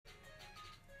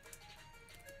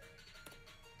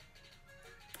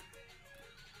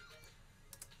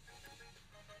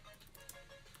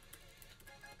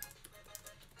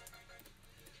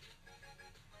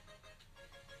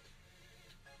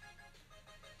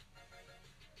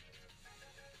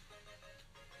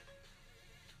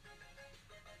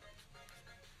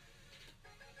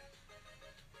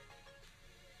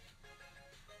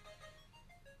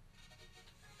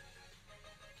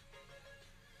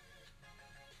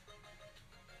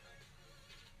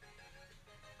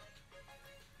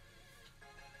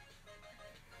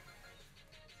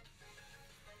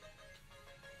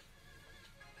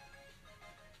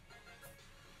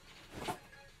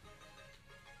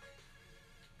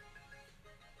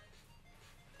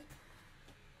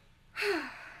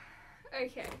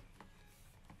Okay.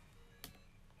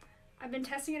 I've been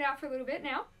testing it out for a little bit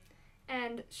now,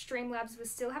 and Streamlabs was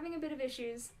still having a bit of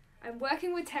issues. I'm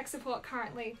working with tech support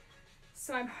currently,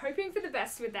 so I'm hoping for the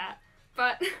best with that,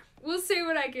 but we'll see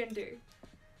what I can do.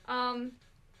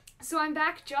 So I'm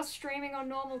back just streaming on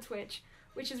normal Twitch,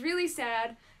 which is really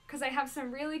sad, because I have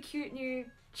some really cute new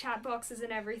chat boxes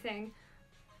and everything.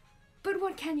 But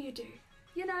what can you do?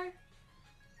 You know?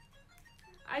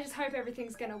 I just hope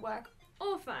everything's gonna work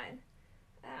all fine.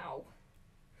 Ow.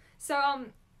 So,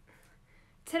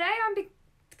 today I'm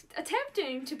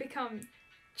attempting to become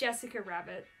Jessica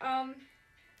Rabbit.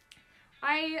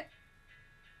 I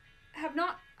have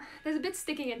not... There's a bit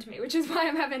sticking into me, which is why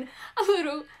I'm having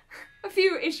a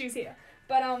few issues here.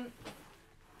 But,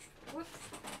 whoops.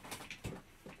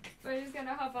 We're just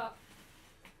gonna hop up.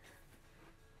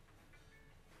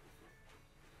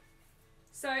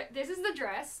 So, this is the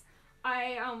dress.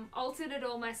 I, altered it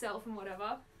all myself and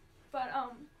whatever. But, I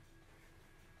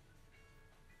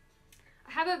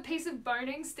have a piece of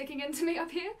boning sticking into me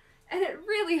up here, and it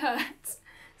really hurts.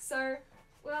 So,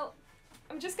 well,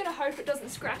 I'm just gonna hope it doesn't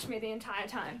scratch me the entire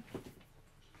time.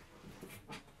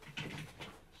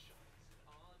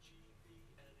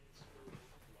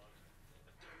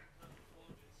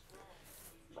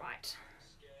 Right.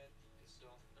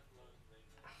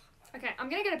 Okay, I'm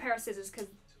gonna get a pair of scissors because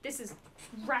this is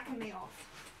racking me off.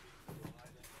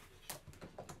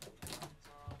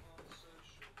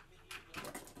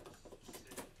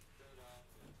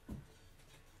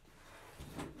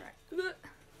 Right.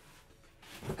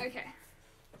 Okay.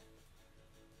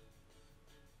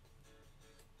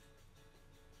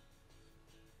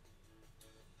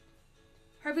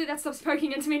 Hopefully that stops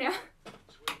poking into me now. Hey,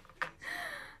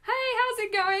 how's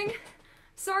it going?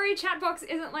 Sorry, chatbox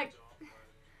isn't like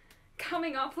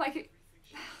coming up like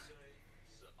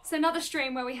it's another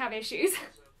stream where we have issues.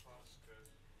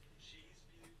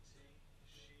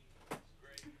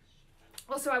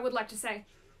 Also, I would like to say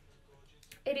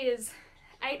it is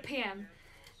 8 PM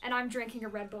and I'm drinking a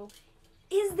Red Bull.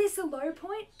 Is this a low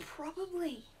point?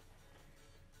 Probably.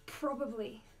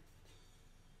 Probably.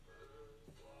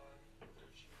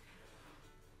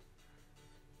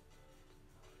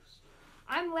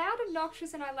 I'm loud,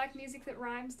 obnoxious, and I like music that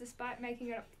rhymes despite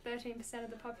making up 13% of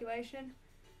the population.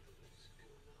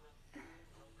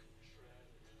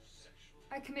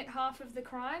 I commit half of the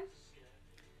crime.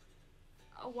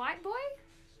 A white boy?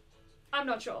 I'm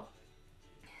not sure.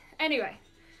 Anyway.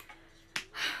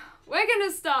 We're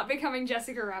gonna start becoming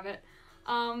Jessica Rabbit.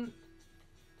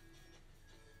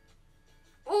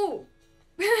 Ooh.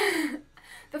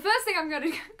 The first thing I'm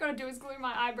gonna do is glue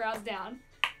my eyebrows down,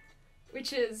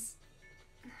 which is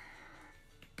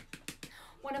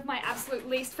one of my absolute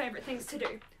least favourite things to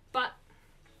do. But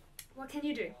what can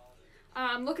you do?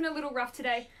 I'm looking a little rough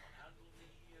today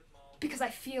because I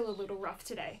feel a little rough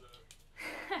today.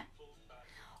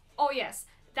 Oh yes,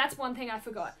 that's one thing I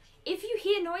forgot. If you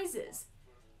hear noises,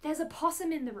 there's a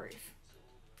possum in the roof,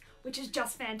 which is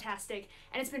just fantastic,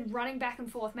 and it's been running back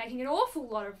and forth making an awful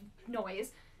lot of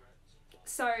noise.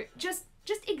 So just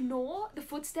ignore the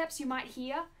footsteps you might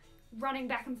hear running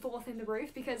back and forth in the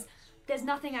roof because there's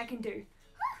nothing I can do.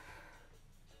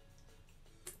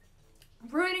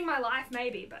 Ruining my life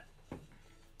maybe, but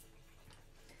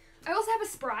I also have a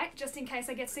Sprite just in case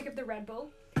I get sick of the Red Bull,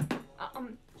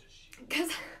 because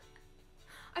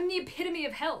I'm the epitome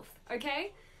of health,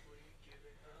 okay?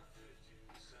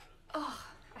 Oh,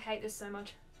 I hate this so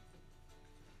much.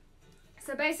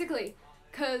 So basically,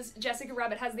 because Jessica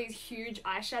Rabbit has these huge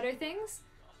eyeshadow things,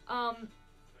 I'm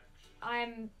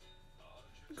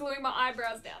gluing my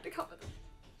eyebrows down to cover them.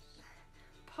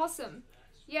 Possum,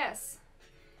 yes.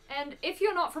 And if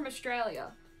you're not from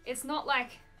Australia, it's not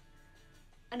like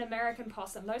an American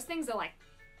possum. Those things are like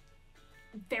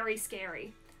very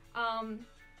scary.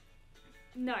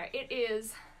 No, it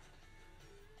is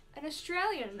an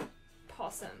Australian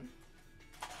possum.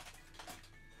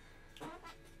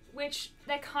 Which,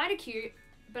 they're kind of cute,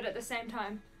 but at the same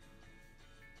time,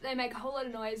 they make a whole lot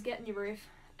of noise, get in your roof,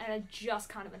 and are just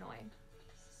kind of annoying.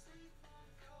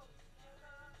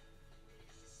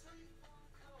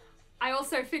 I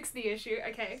also fixed the issue,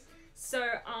 okay.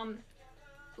 So,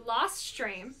 last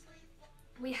stream,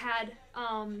 we had,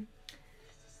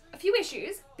 a few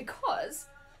issues because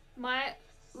my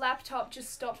laptop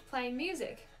just stopped playing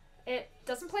music. It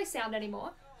doesn't play sound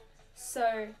anymore,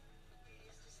 so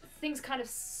things kind of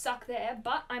suck there,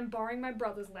 but I'm borrowing my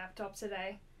brother's laptop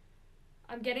today.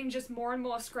 I'm getting just more and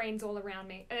more screens all around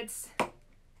me. It's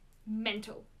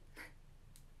mental.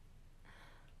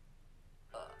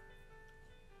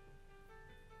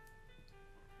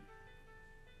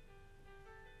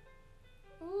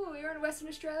 Ooh, you're in to Western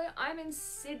Australia? I'm in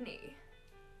Sydney.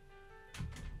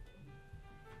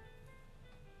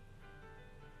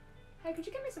 Hey, could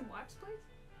you get me some wipes, please?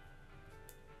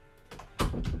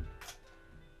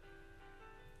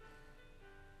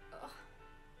 Ugh.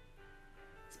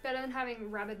 It's better than having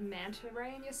rabid manta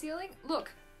ray in your ceiling.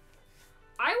 Look,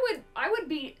 I would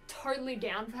be totally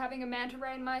down for having a manta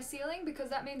ray in my ceiling because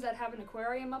that means I'd have an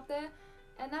aquarium up there,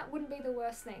 and that wouldn't be the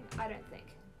worst thing, I don't think.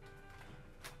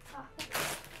 Ah,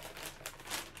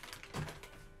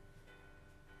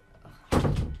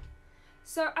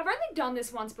 so I've only done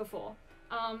this once before.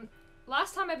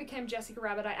 Last time I became Jessica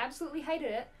Rabbit, I absolutely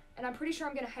hated it, and I'm pretty sure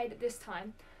I'm gonna hate it this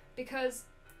time because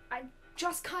I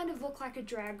just kind of look like a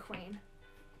drag queen.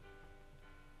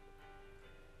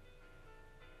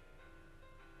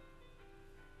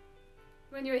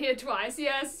 When you're here twice,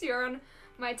 yes, you're on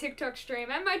my TikTok stream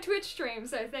and my Twitch stream,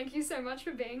 so thank you so much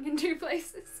for being in 2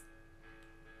 places.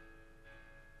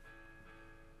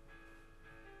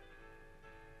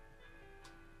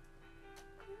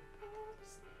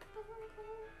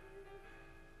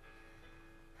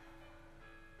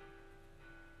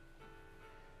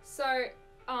 So,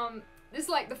 this is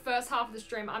like the first half of the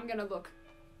stream. I'm gonna look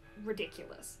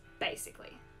ridiculous,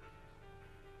 basically.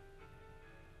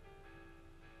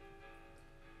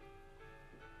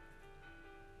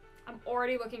 I'm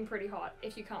already looking pretty hot,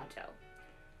 if you can't tell.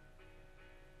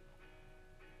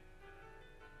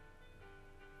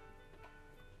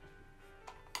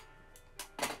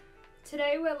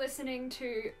 Today we're listening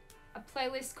to a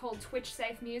playlist called Twitch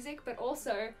Safe Music, but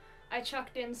also I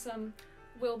chucked in some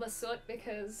Wilbur Soot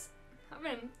because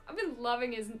I've been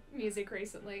loving his music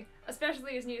recently,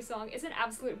 especially his new song. It's an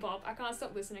absolute bop. I can't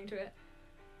stop listening to it.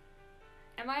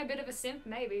 Am I a bit of a simp?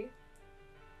 Maybe.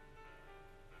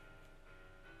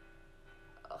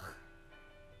 Ugh.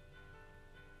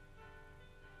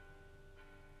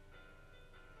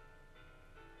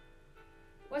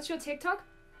 What's your TikTok?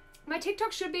 My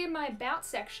TikTok should be in my about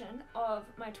section of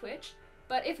my Twitch,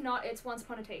 but if not, it's Once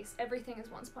Upon a Tease. Everything is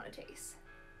Once Upon a Tease.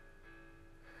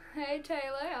 Hey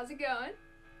Taylor, how's it going?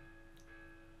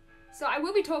 So I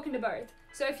will be talking to both.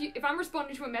 So if I'm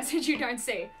responding to a message you don't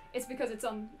see, it's because it's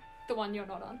on the one you're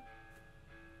not on.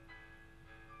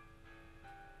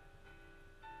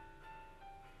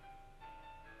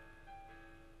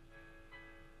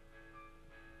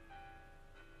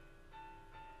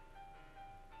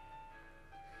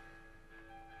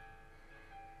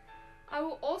 I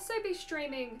will also be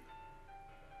streaming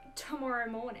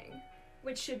tomorrow morning,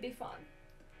 which should be fun.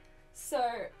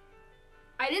 So,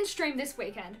 I didn't stream this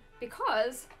weekend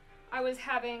because I was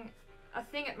having a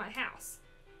thing at my house.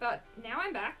 But now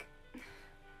I'm back.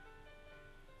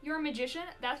 You're a magician?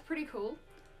 That's pretty cool.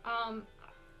 I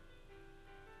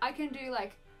can do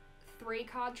like 3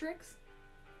 card tricks.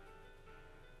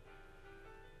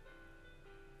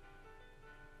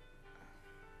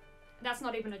 That's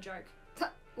not even a joke.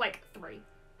 Like 3.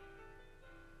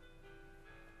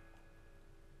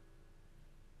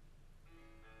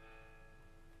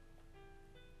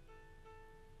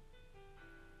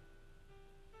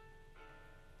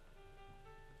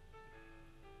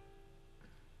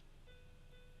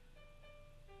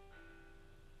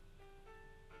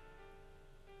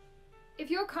 If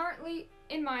you're currently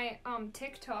in my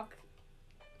TikTok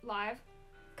live,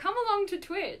 come along to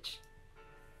Twitch.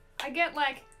 I get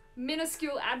like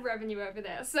minuscule ad revenue over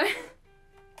there, so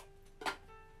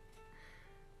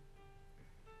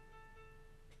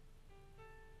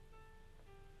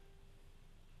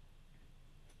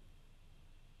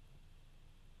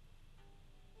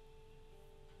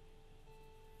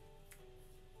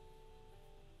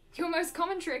your most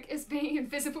common trick is being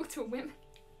invisible to women.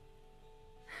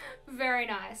 Very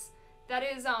nice. That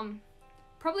is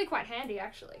probably quite handy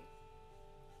actually.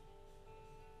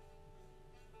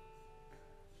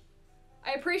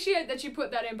 I appreciate that you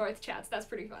put that in both chats. That's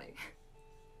pretty funny.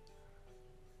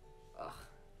 Ugh.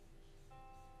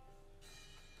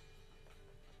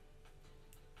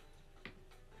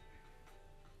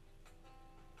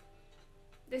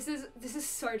 This is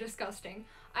so disgusting.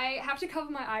 I have to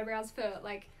cover my eyebrows for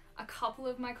like a couple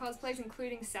of my cosplays,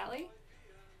 including Sally.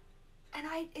 And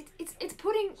it's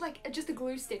putting like just a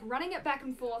glue stick, running it back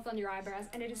and forth on your eyebrows,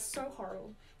 and it is so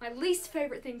horrible. My least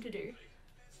favorite thing to do.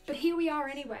 But here we are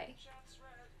anyway.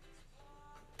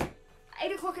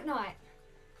 8 o'clock at night,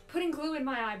 putting glue in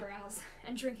my eyebrows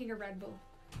and drinking a Red Bull.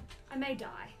 I may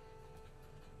die.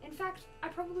 In fact, I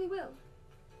probably will.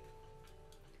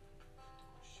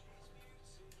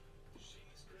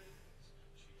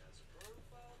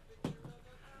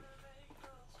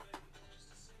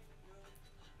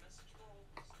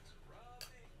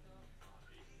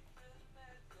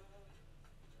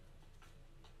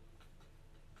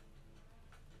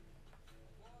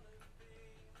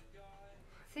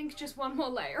 think just one more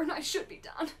layer and I should be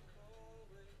done.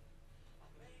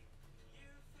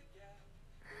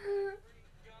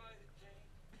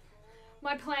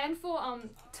 My plan for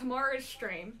tomorrow's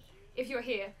stream, if you're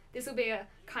here, this will be a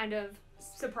kind of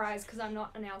surprise because I'm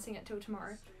not announcing it till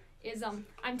tomorrow, is I'm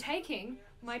taking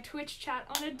my Twitch chat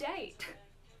on a date.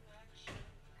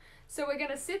 So we're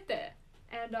gonna sit there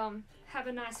and have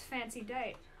a nice fancy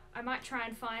date. I might try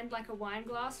and find like a wine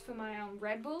glass for my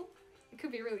Red Bull. It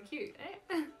could be really cute,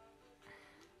 eh?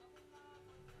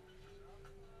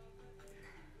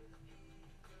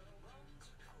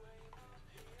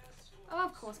 Oh,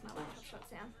 of course my laptop shuts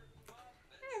down.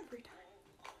 Every time.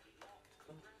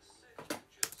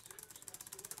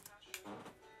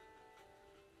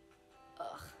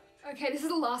 Ugh. Okay, this is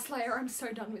the last layer. I'm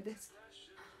so done with this.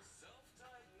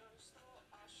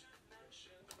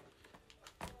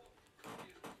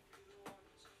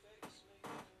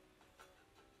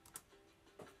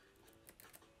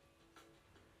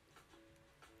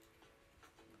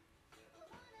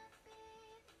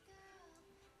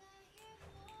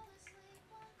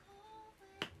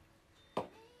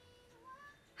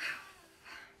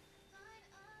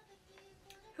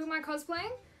 Who am I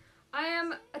cosplaying? I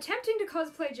am attempting to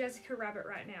cosplay Jessica Rabbit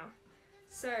right now.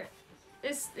 So,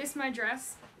 this is my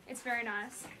dress. It's very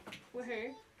nice.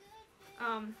 Woohoo.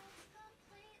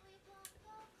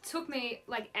 Took me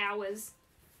like hours,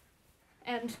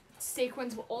 and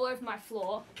sequins were all over my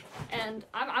floor, and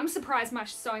I'm surprised my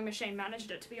sewing machine managed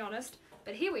it, to be honest.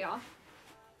 But here we are.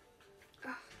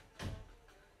 Ugh.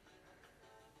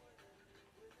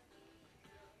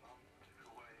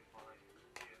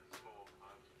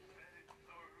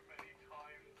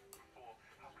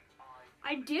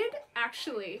 I did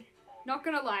actually, not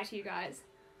gonna lie to you guys,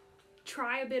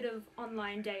 try a bit of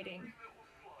online dating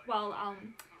while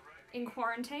in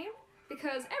quarantine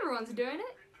because everyone's doing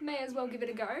it. May as well give it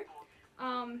a go.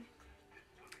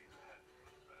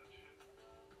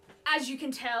 As you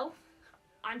can tell,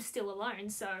 I'm still alone,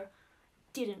 so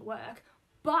didn't work.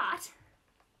 But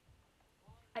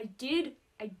I did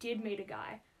meet a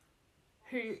guy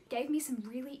who gave me some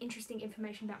really interesting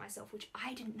information about myself, which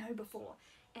I didn't know before,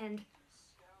 and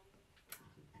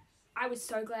I was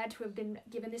so glad to have been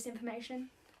given this information.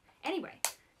 Anyway,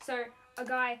 so a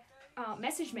guy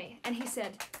messaged me and he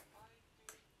said,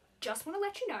 just want to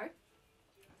let you know,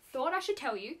 thought I should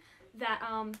tell you that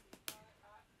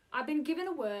I've been given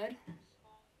a word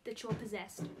that you're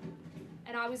possessed.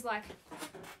 And I was like,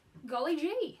 golly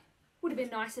gee, would have been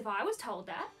nice if I was told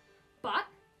that, but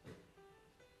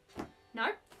no.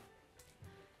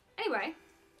 Anyway,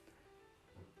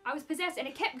 I was possessed and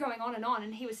it kept going on,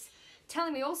 and he was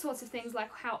telling me all sorts of things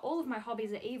like how all of my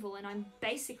hobbies are evil and I'm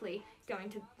basically going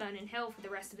to burn in hell for the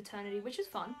rest of eternity, which is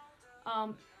fun.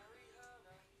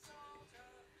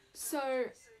 So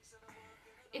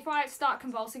if I start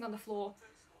convulsing on the floor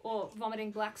or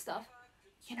vomiting black stuff,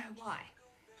 you know why.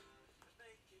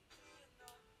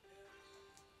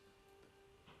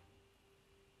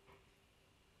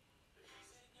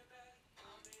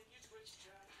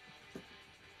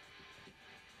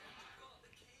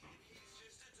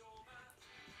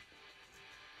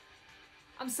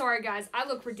 I'm sorry guys, I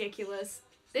look ridiculous.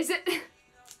 Is it?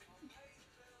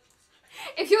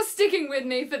 If you're sticking with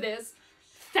me for this,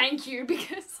 thank you,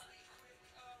 because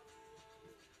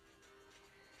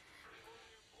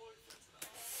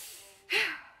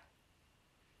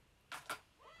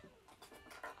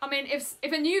I mean, if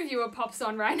a new viewer pops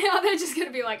on right now, they're just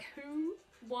gonna be like, who,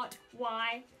 what,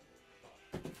 why?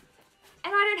 And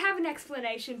I don't have an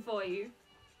explanation for you.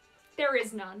 There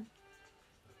is none.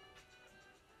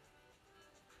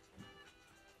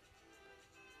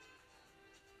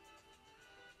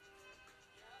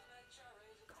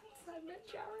 I met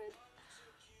Jared.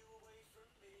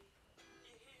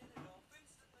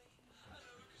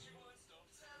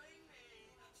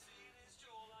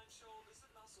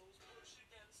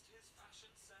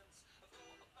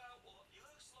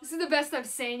 This is the best I've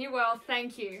seen you. Well,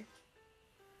 thank you.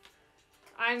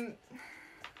 I'm...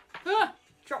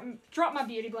 Drop my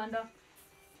beauty blender.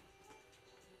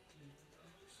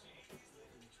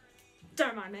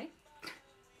 Don't mind me.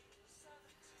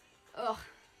 Ugh.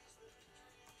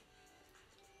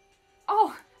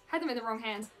 Oh, had them in the wrong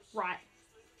hands. Right.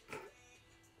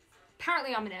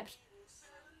 Apparently I'm inept.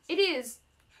 It is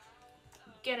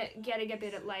getting a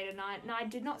bit at late at night, and I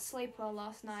did not sleep well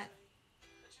last night.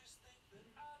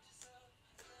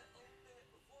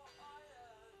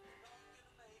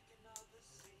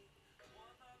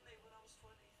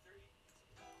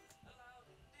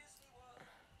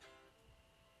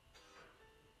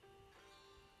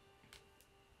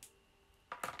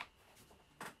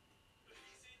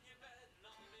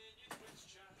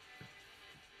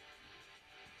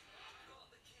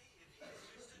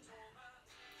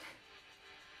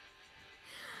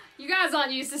 You guys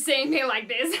aren't used to seeing me like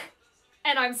this,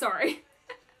 and I'm sorry.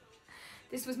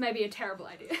 This was maybe a terrible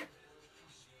idea.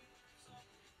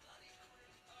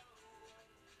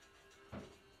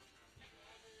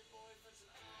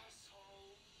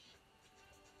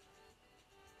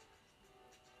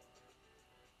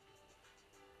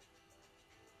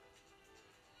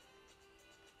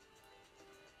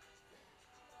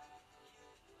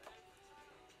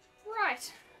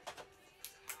 Right.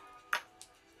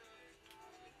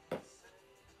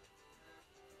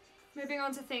 Moving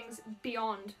on to things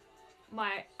beyond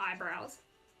my eyebrows.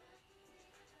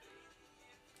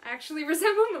 I actually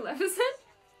resemble Maleficent.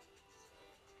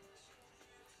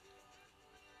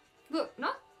 Look,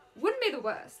 wouldn't be the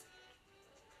worst.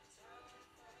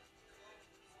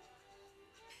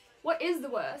 What is the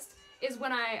worst is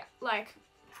when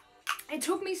it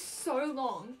took me so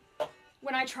long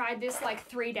when I tried this like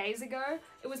 3 days ago.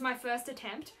 It was my first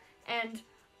attempt and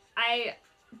I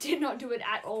did not do it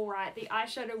at all right. The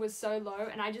eyeshadow was so low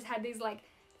and I just had these like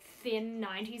thin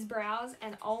 90s brows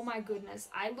and oh my goodness,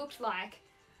 I looked like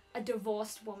a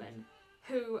divorced woman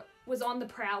who was on the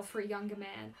prowl for a younger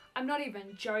man. I'm not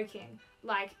even joking.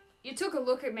 Like, you took a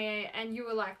look at me and you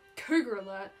were like, cougar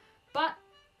alert, but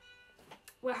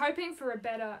we're hoping for a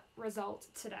better result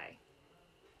today.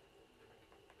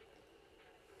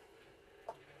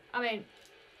 I mean,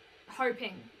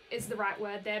 hoping is the right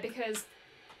word there because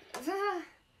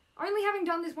only having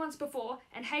done this once before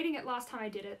and hating it last time I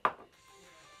did it,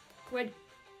 we're...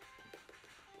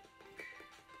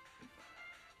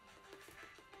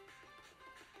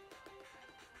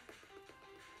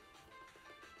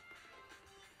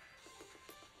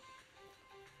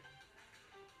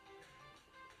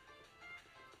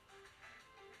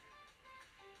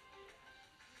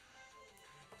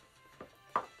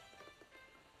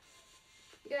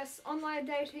 Yes, online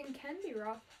dating can be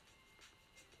rough.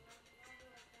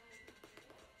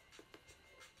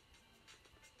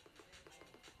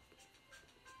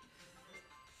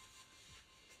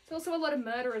 There's also a lot of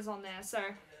murderers on there, so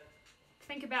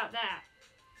think about that.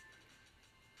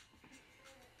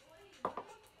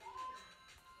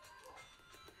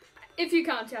 If you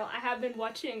can't tell, I have been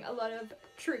watching a lot of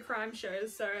true crime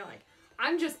shows, so like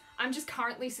I'm just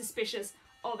currently suspicious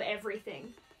of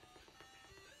everything.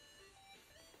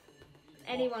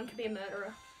 Anyone could be a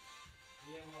murderer.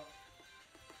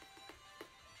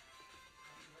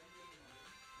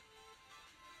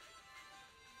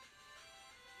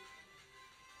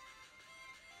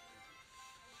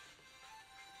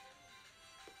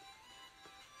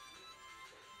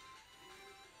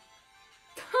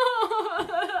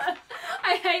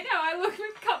 I hate how I look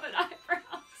with covered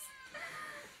eyebrows.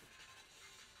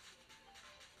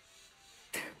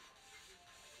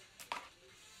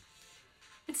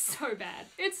 It's so bad.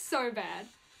 It's so bad.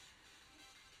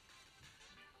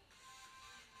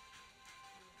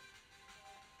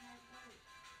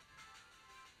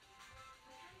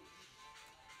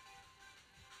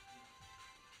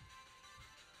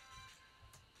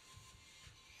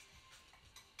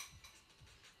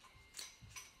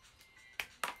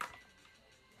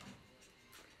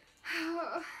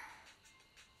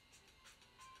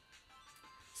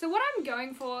 So what I'm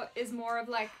going for is more of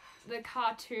like the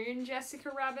cartoon Jessica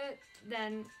Rabbit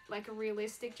than like a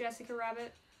realistic Jessica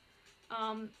Rabbit.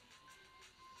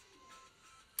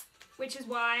 Which is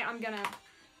why I'm gonna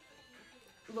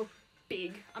look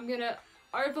big. I'm gonna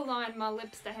overline my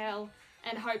lips to hell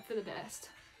and hope for the best.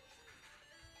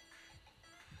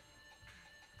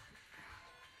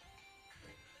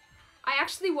 I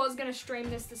actually was gonna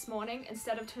stream this morning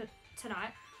instead of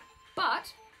tonight,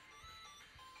 but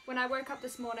when I woke up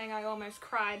this morning I almost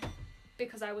cried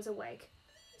because I was awake.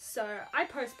 So I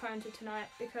postponed to tonight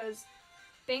because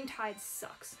being tired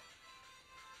sucks.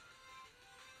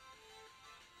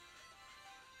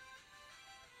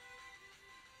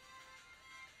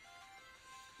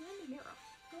 You're in the mirror.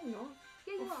 No, no.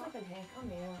 Yeah, you are. Flipping heck, I'm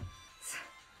here.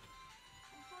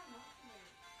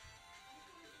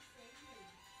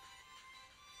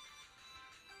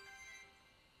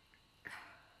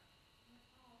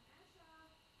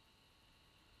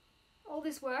 All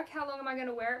this work, how long am I going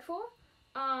to wear it for?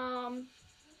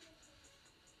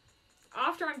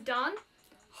 After I'm done,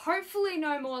 hopefully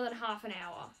no more than half an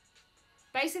hour.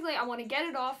 Basically, I want to get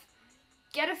it off,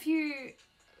 get a few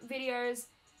videos,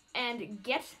 and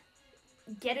get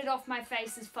it off my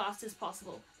face as fast as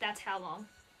possible. That's how long.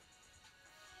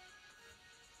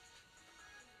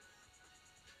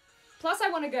 Plus, I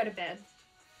want to go to bed.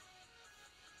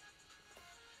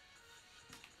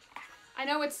 I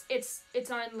know it's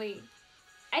only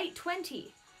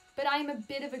 8:20, but I'm a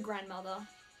bit of a grandmother.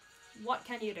 What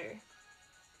can you do?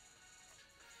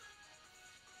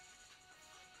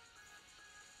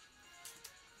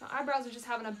 eyebrows are just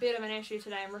having a bit of an issue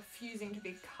today. I'm refusing to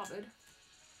be covered.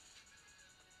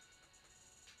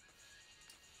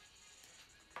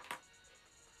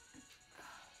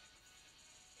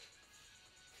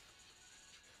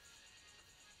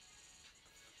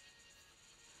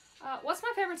 What's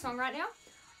my favorite song right now?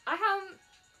 I've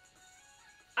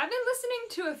been listening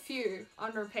to a few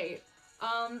on repeat.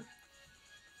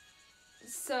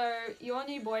 So Your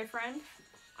New Boyfriend,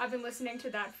 I've been listening to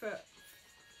that for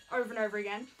over and over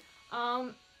again.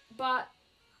 But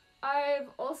I've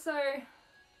also,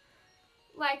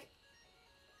 like,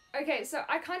 okay, so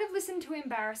I kind of listen to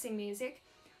embarrassing music.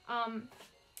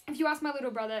 If you ask my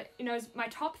little brother, he knows my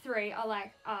top three are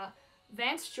like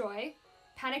Vance Joy,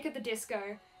 Panic at the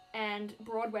Disco, and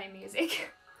Broadway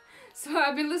music. So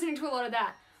I've been listening to a lot of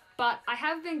that. But I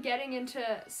have been getting into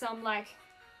some, like,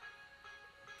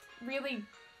 really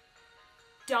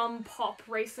dumb pop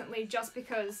recently just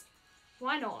because,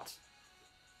 why not?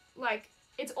 Like,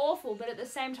 it's awful, but at the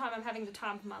same time I'm having the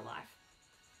time of my life.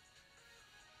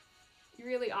 You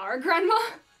really are a grandma?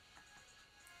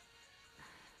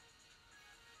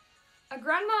 A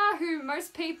grandma who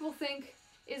most people think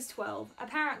is 12,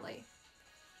 apparently.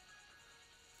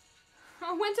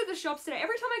 I went to the shops today.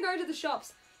 Every time I go to the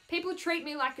shops, people treat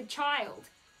me like a child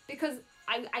because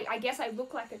I guess I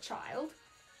look like a child.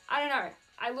 I don't know.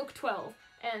 I look 12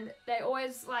 and they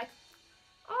always like,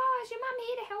 oh, is your mum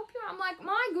here to help you? I'm like,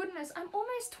 my goodness, I'm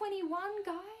almost 21,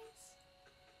 guys.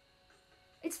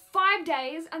 It's 5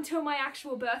 days until my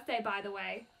actual birthday, by the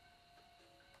way.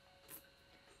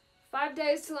 5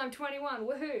 days till I'm 21,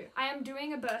 woohoo. I am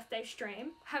doing a birthday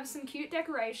stream, have some cute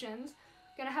decorations,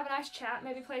 gonna have a nice chat,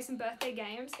 maybe play some birthday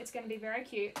games. It's gonna be very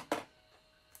cute.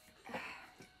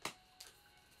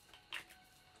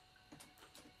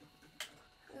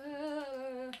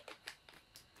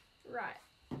 Right.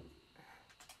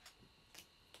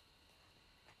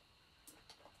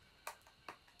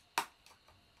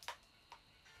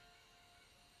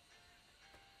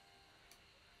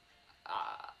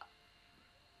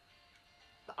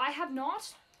 I have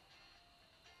not.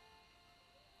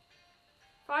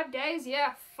 5 days?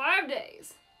 Yeah, 5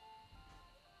 days.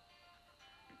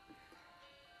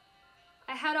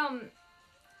 I had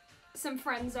some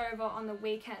friends over on the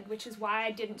weekend, which is why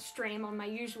I didn't stream on my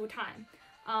usual time.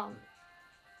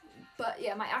 But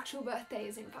yeah, my actual birthday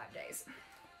is in 5 days.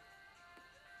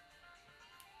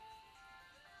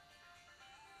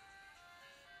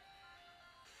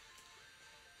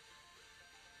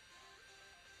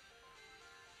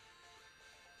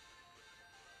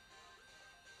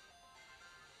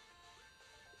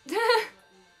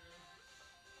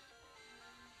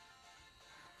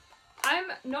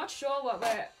 I'm not sure what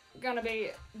we're gonna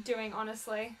be doing,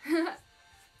 honestly.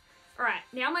 Alright,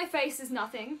 now my face is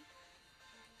nothing.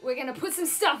 We're gonna put some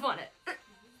stuff on it.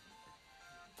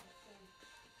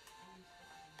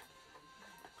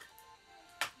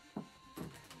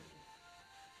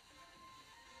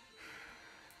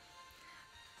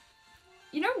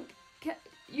 You know,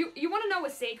 you want to know a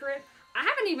secret? I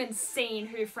haven't even seen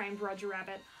Who Framed Roger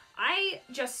Rabbit. I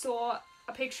just saw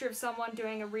a picture of someone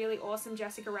doing a really awesome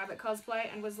Jessica Rabbit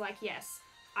cosplay and was like, yes,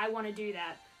 I want to do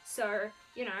that. So,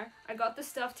 you know, I got the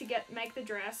stuff to make the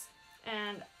dress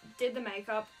and did the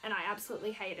makeup and I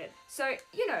absolutely hate it. So,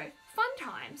 you know, fun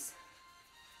times.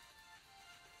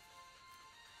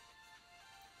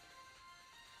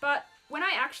 But when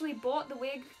I actually bought the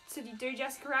wig to do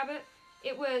Jessica Rabbit,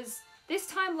 it was this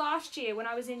time last year when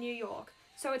I was in New York.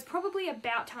 So it's probably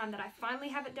about time that I finally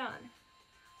have it done.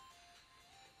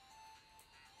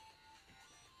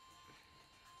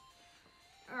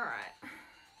 Alright.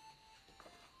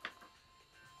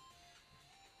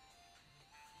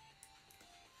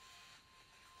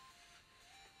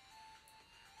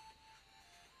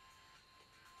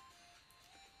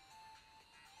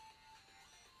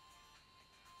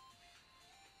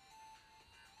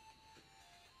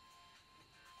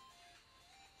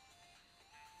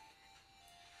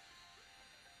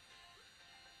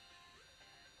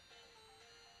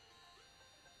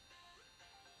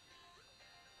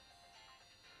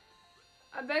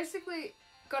 I basically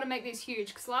got to make these huge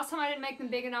because last time I didn't make them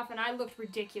big enough and I looked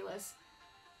ridiculous.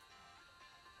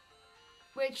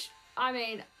 Which, I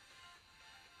mean,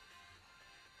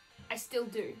 I still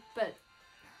do, but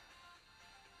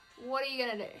what are you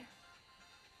gonna do?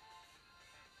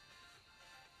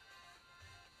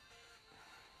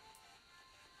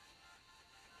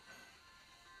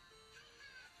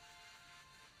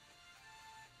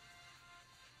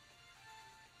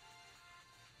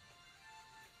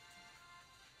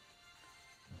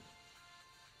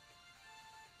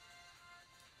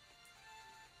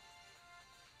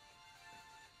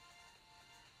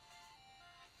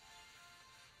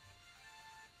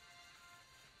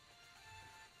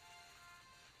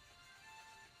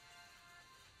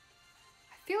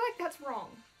 I feel like that's wrong.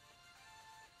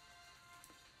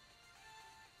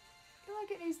 I feel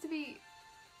like it needs to be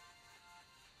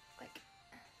like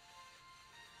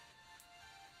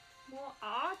more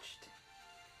arched.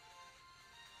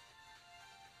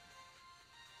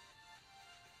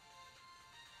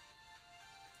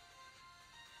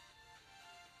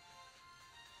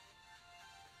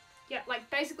 Yeah, like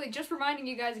basically just reminding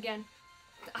you guys again,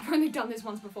 I've only done this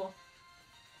once before.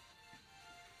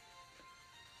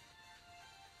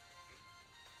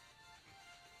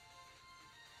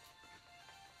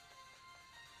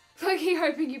 Loki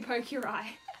hoping you poke your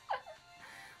eye.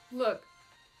 Look,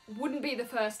 wouldn't be the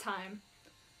first time.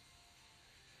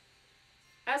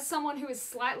 As someone who is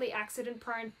slightly accident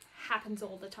prone, happens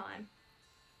all the time.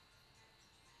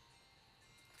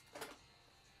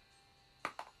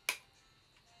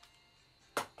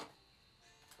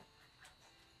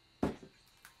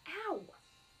 Ow!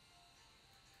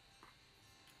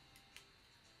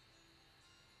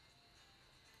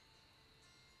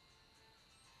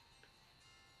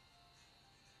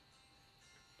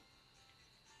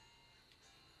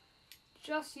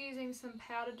 Just using some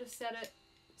powder to set it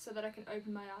so that I can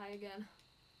open my eye again.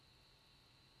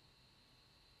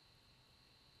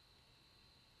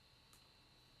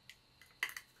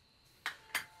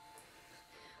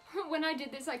 When I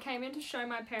did this, I came in to show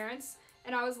my parents,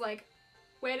 and I was like,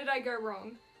 where did I go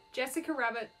wrong? Jessica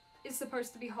Rabbit is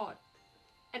supposed to be hot,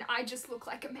 and I just look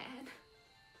like a man.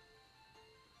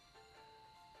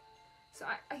 So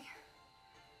I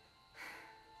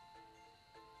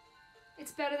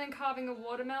it's better than carving a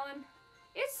watermelon.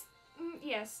 It's,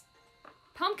 yes.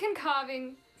 Pumpkin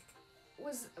carving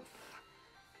was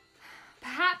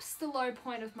perhaps the low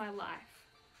point of my life.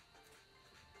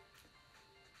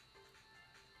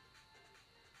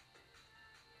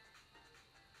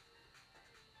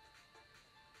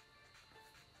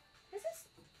 Is this?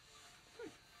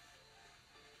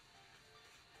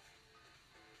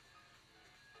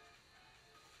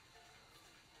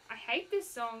 I hate this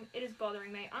song. It is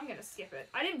bothering me. I'm gonna skip it.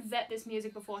 I didn't vet this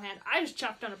music beforehand. I just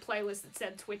chucked on a playlist that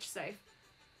said Twitch safe.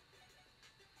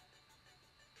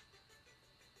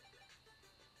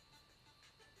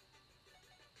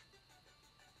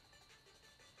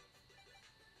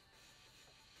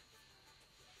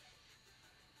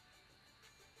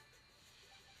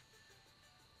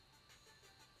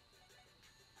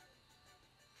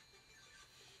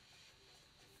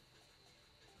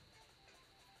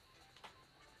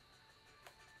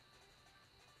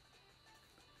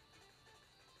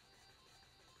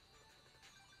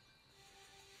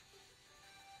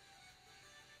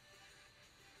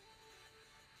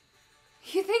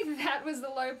 You think that was the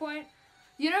low point?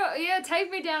 You know, yeah, take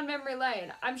me down memory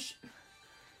lane.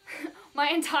 My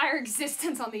entire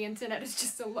existence on the internet is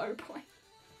just a low point.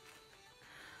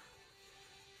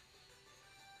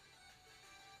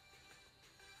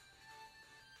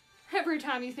 Every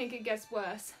time you think it gets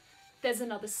worse, there's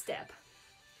another step.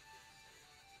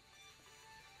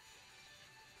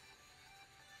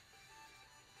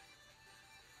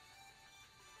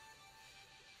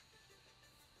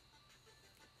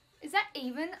 Is that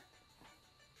even?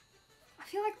 I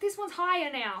feel like this one's higher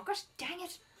now. Gosh dang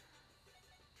it.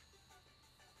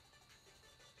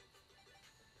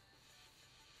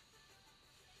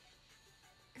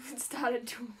 It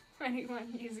started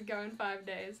 21 years ago in 5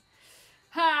 days.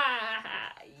 Ha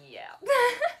ha, yeah.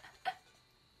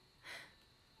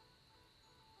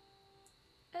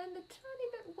 And a tiny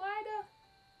bit wider.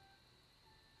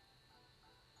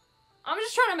 I'm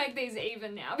just trying to make these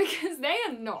even now because they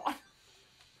are not.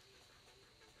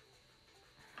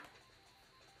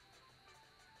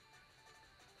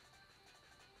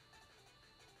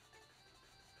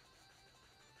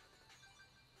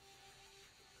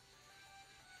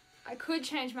 I could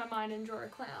change my mind and draw a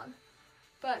clown,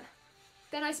 but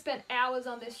then I spent hours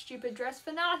on this stupid dress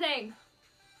for nothing.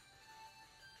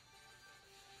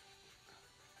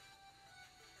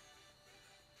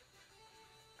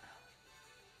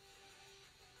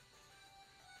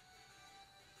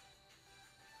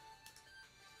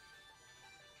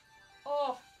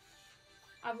 Oh,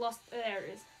 I've lost, there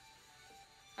it is.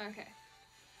 Okay.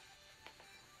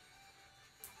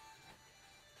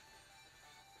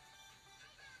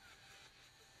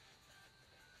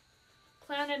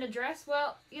 Clown in a dress?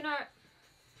 Well, you know,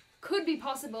 could be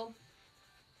possible.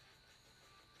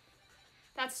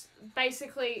 That's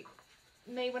basically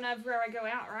me whenever I go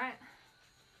out, right?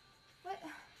 What?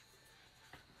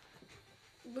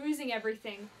 Losing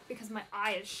everything because my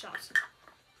eye is shut.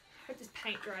 I hope this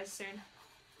paint dries soon.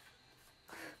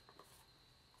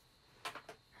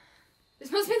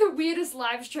 This must be the weirdest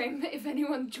live stream if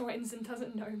anyone joins and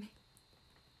doesn't know me.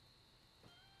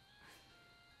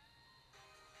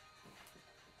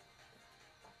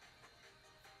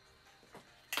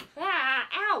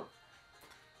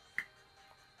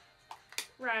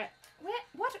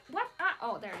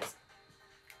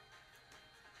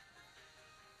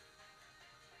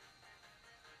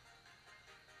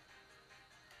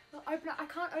 open it. I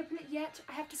can't open it yet.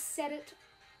 I have to set it.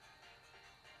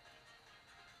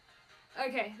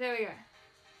 Okay, there we go.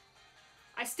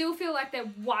 I still feel like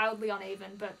they're wildly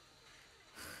uneven, but...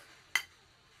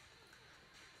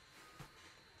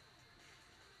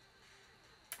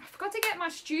 I forgot to get my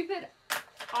stupid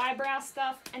eyebrow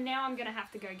stuff, and now I'm gonna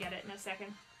have to go get it in a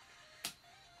second.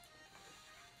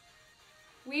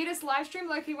 Weirdest live stream,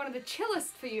 Loki, one of the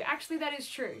chillest for you. Actually, that is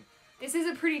true. This is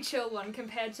a pretty chill one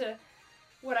compared to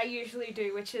what I usually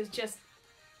do, which is just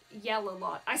yell a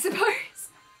lot, I suppose.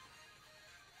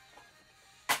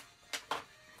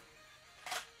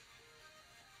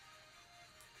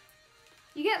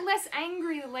 You get less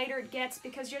angry the later it gets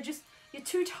because you're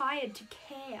too tired to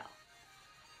care.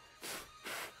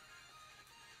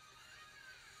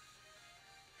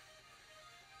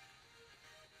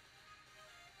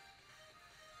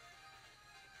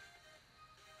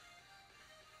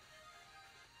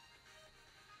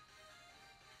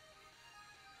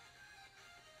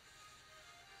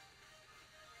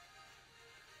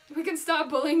 We can start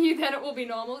bullying you, then it will be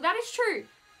normal. That is true.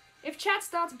 If chat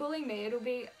starts bullying me, it'll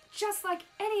be just like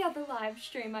any other live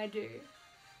stream I do.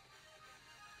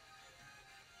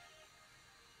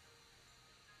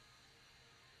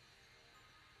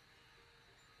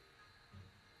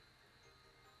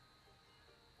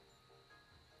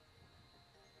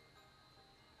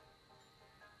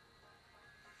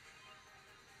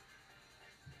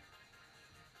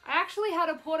 I actually had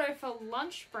a Porto for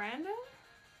lunch, Brandon.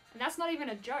 And that's not even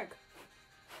a joke.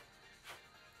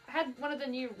 I had one of the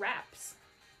new wraps.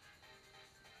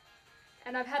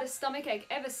 And I've had a stomachache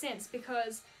ever since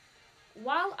because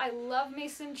while I love me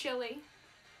some chili,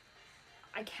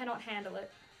 I cannot handle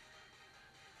it.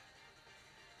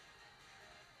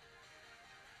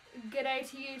 G'day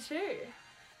to you too.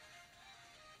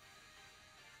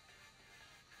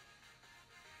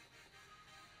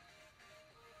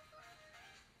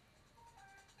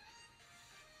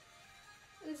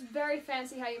 It's very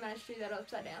fancy how you managed to do that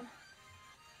upside down.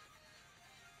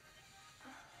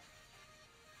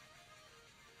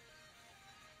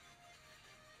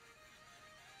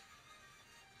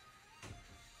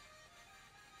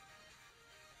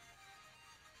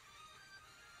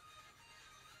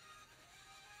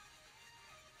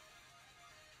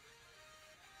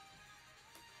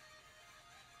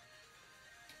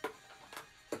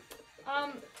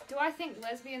 Do I think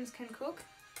lesbians can cook?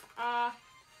 I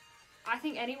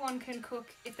think anyone can cook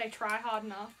if they try hard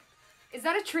enough. Is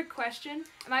that a trick question?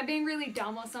 Am I being really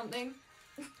dumb or something?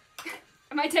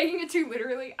 Am I taking it too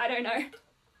literally? I don't know.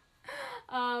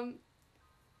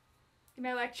 You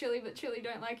may like chili, but chili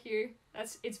don't like you.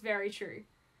 It's very true.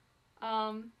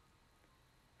 Have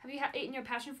you eaten your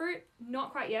passion fruit?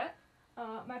 Not quite yet.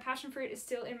 My passion fruit is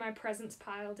still in my presents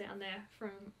pile down there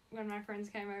from when my friends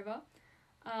came over.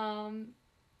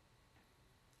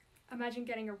 Imagine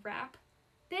getting a wrap.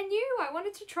 They're new. I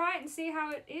wanted to try it and see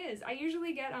how it is. I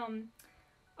usually get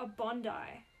a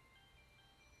Bondi.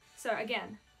 So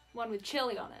again, one with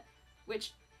chili on it,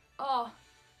 which, oh,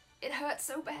 it hurts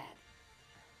so bad.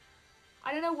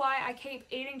 I don't know why I keep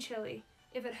eating chili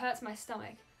if it hurts my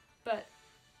stomach, but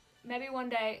maybe one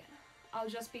day I'll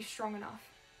just be strong enough.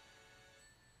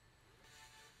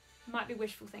 Might be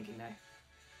wishful thinking though.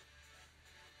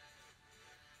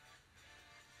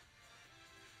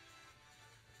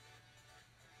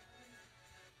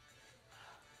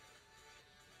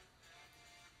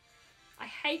 I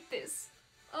hate this.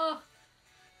 Ugh.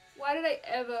 Why did I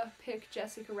ever pick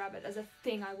Jessica Rabbit as a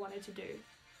thing I wanted to do?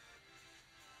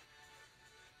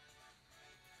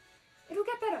 It'll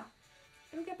get better.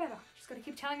 It'll get better. Just gotta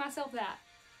keep telling myself that.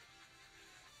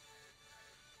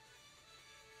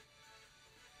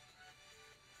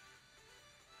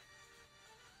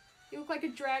 You look like a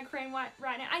drag queen right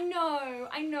now. I know.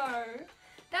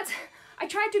 I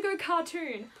tried to go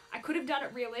cartoon. I could have done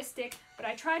it realistic, but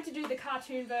I tried to do the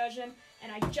cartoon version,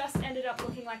 and I just ended up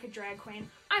looking like a drag queen.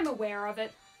 I'm aware of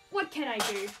it. What can I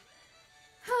do?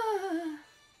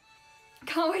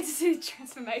 Can't wait to see the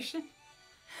transformation.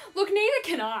 Look, neither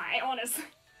can I, honestly.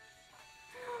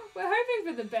 We're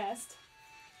hoping for the best.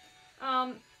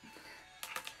 I'm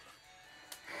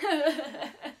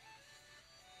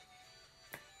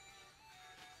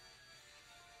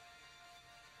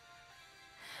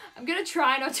gonna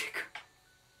try not to cry.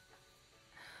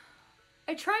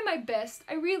 I try my best,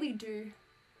 I really do.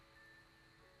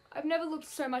 I've never looked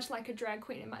so much like a drag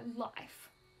queen in my life.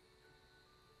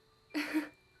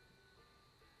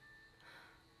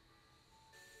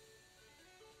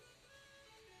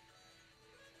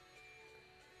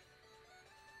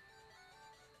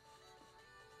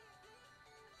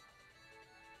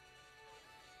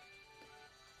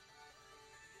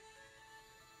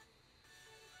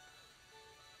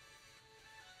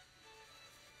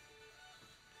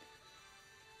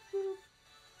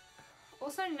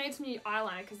 also need some new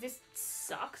eyeliner because this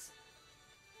sucks.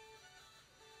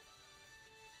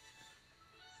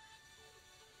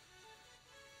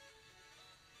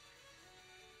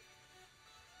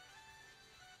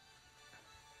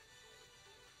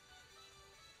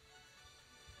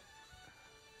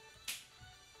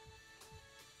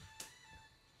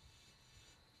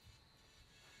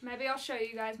 Maybe I'll show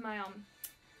you guys my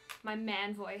my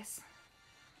man voice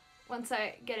once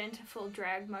I get into full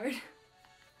drag mode.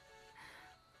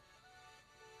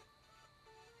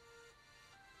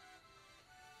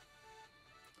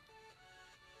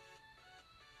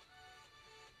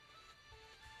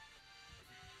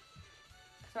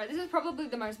 Sorry, this is probably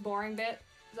the most boring bit,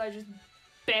 so just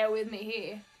bear with me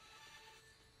here.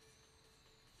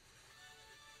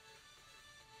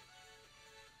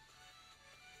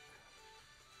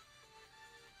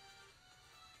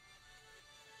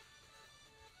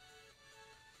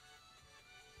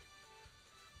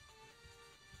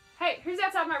 Hey, who's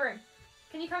outside my room?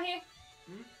 Can you come here?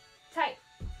 Hmm? Tate.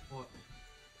 What?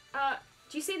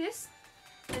 Do you see this?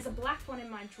 There's a black one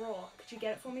in my drawer. Could you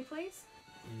get it for me, please?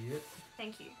 Yep.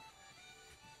 Thank you.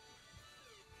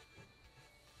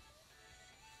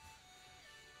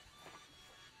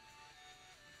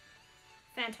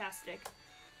 Fantastic.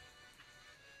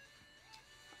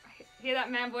 Hear that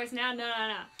man voice now? No.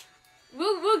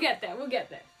 We'll get there. We'll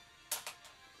get there.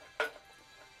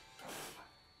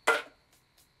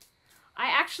 I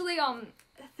actually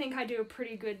think I do a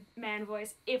pretty good man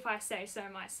voice if I say so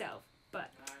myself,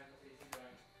 but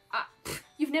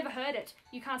you've never heard it.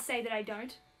 You can't say that I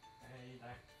don't.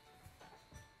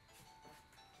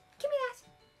 Give me that.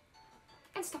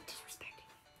 And stop disrespecting me.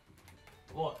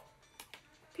 What?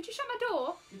 Could you shut my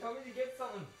door? You told me to get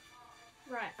something.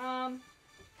 Right,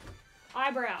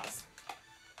 eyebrows.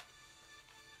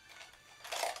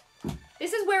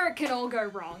 This is where it can all go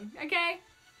wrong, okay?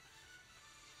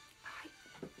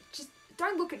 Just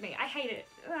don't look at me. I hate it.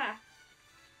 Ugh.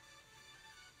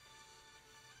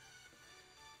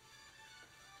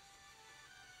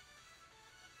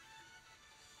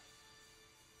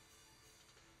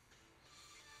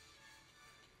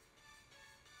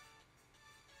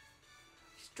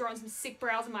 Just drawing some sick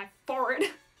brows on my forehead.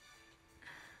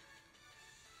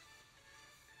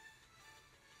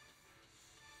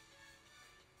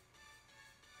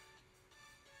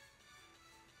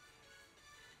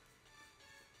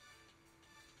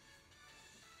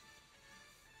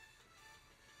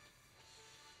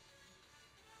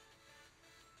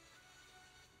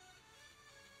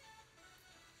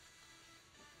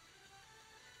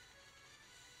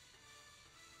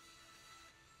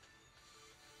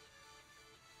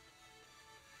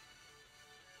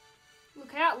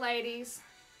 Look out, ladies.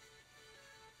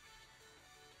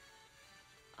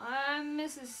 I'm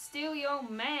Mrs. Steal Your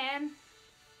Man.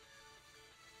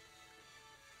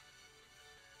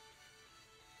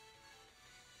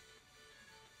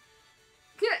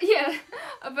 Yeah,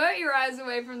 avert your eyes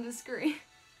away from the screen.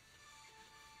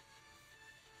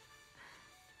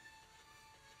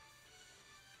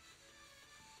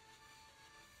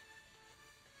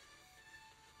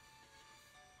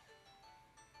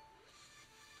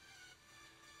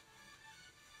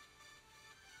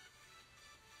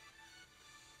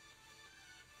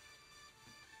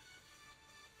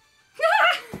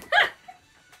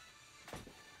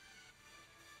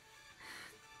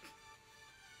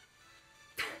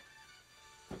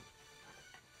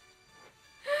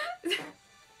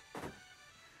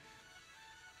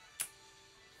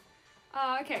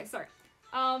 Okay, sorry.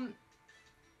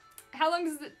 How long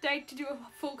does it take to do a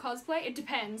full cosplay? It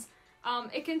depends.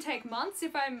 It can take months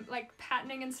if I'm like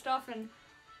patterning and stuff and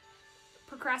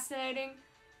procrastinating,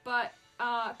 but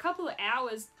a couple of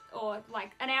hours or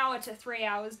like an hour to 3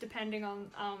 hours depending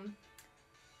on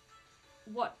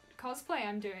what cosplay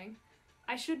I'm doing.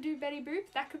 I should do Betty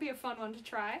Boop. That could be a fun one to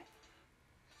try.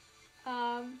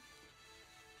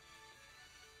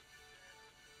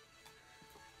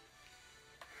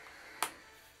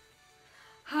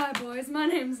 Hi boys, my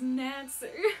name's Nancy.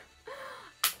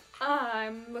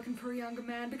 I'm looking for a younger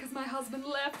man because my husband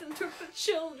left and took the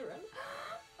children.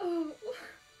 Oh.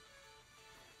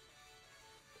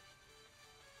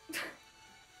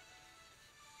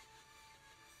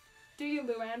 Do you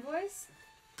Luann voice?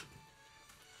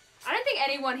 I don't think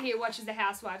anyone here watches The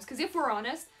Housewives, because if we're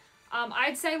honest,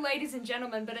 I'd say ladies and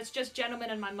gentlemen, but it's just gentlemen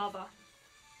and my mother.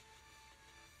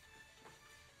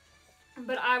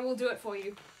 But I will do it for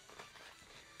you.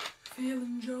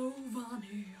 Feeling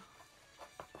Giovanni.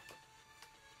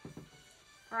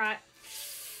 Alright.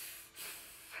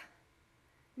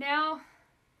 Now,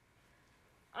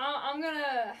 I'm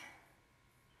gonna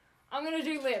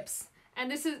do lips. And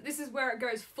this is where it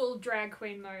goes full drag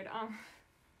queen mode.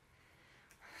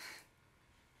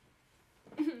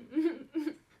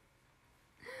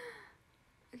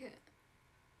 Okay.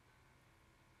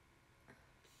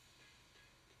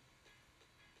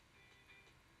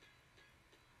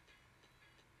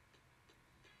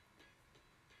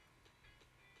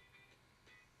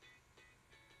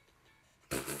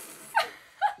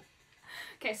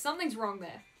 Okay, something's wrong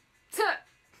there.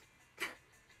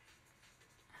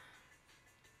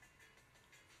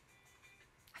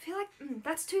 I feel like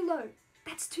that's too low.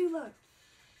 That's too low.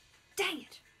 Dang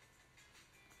it.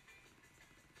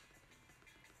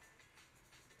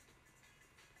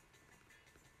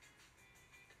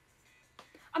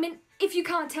 I mean, if you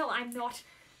can't tell, I'm not...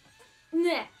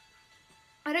 Nah.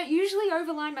 I don't usually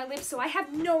overline my lips, so I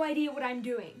have no idea what I'm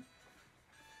doing.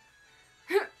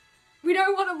 We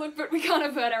don't want to look, but we can't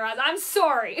avert our eyes. I'm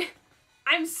sorry.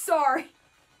 I'm sorry.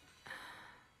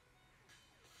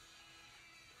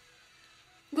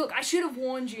 Look, I should have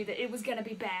warned you that it was gonna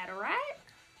be bad, alright?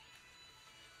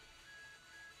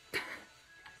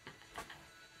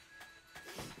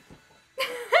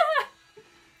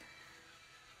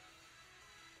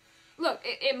 Look,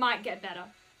 it might get better.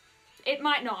 It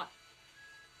might not.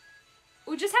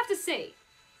 We'll just have to see.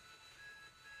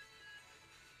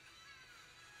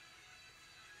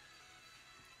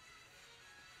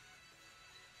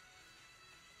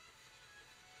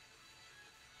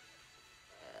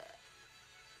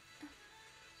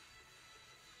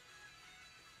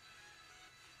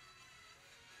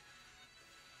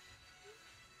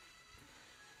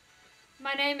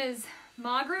 My name is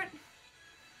Margaret.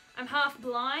 I'm half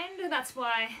blind, that's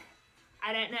why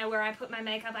I don't know where I put my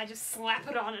makeup. I just slap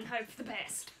it on and hope for the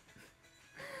best.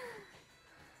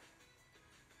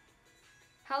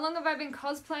 How long have I been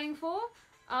cosplaying for?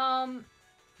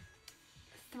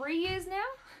 3 years now?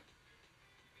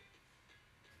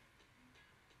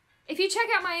 If you check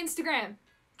out my Instagram,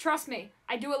 trust me,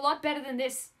 I do a lot better than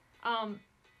this.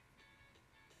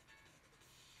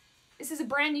 This is a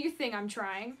brand new thing I'm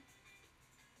trying.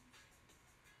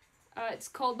 It's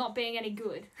called Not Being Any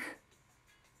Good.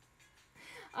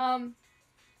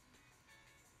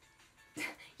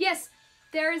 Yes,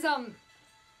 there is a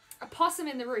possum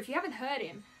in the roof. You haven't heard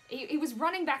him. He was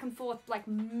running back and forth like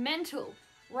mental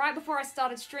right before I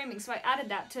started streaming, so I added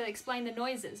that to explain the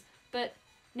noises. But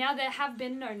now there have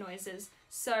been no noises,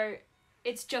 so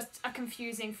it's just a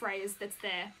confusing phrase that's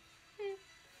there.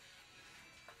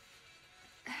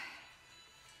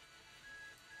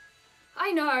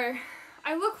 I know.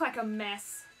 I look like a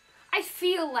mess. I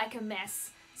feel like a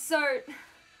mess. So...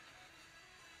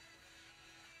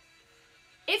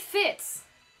 it fits.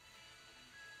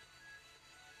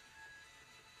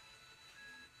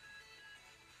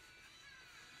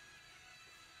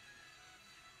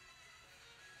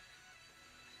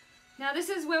 Now this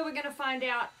is where we're going to find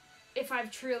out if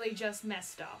I've truly just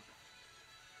messed up.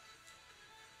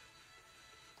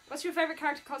 What's your favorite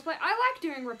character cosplay? I like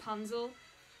doing Rapunzel.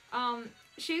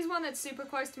 She's one that's super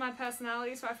close to my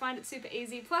personality, so I find it super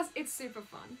easy. Plus, it's super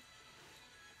fun.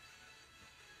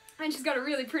 And she's got a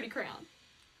really pretty crown.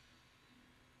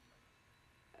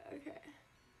 Okay.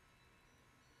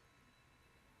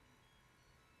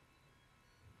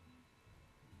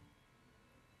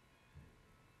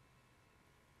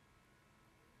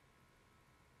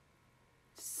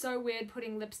 So weird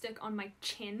putting lipstick on my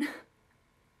chin.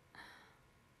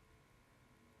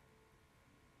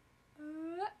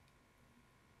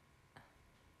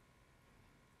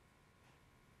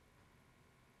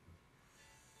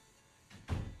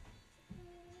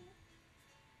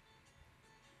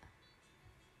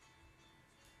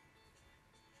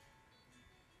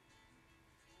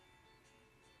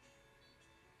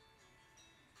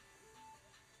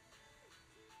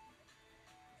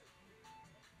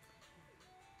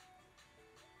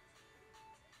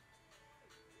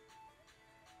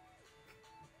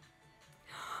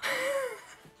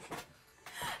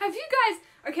 Have you guys...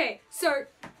 Okay, so...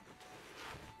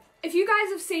 if you guys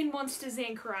have seen Monsters,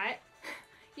 Inc., right?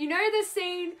 You know the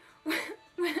scene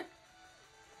where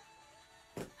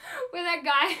that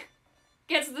guy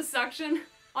gets the suction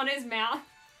on his mouth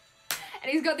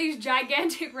and he's got these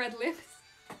gigantic red lips?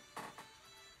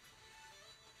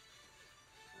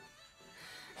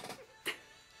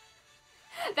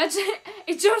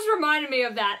 It just reminded me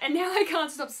of that, and now I can't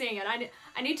stop seeing it.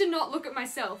 I need to not look at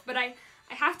myself, but I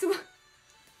have to look...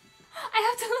 I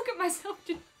have to look at myself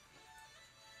to... I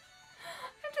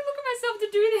have to look at myself to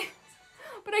do this,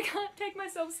 but I can't take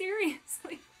myself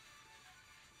seriously.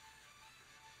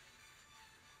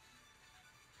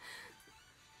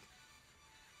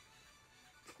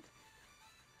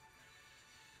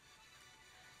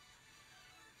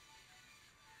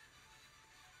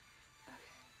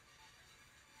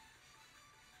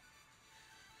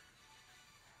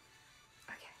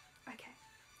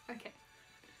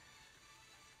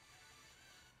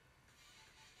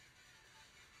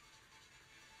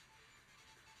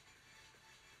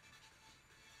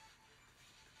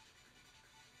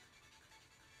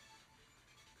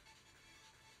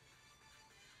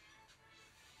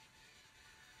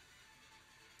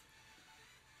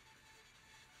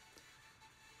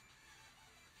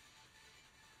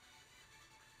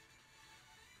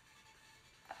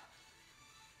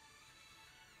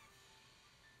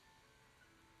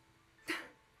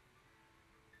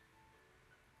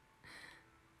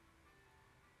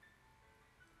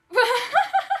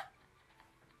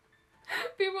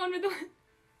 on with the...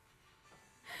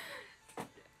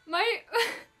 My...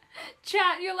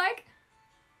 Chat, you're like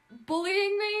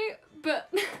bullying me,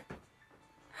 but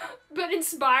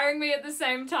inspiring me at the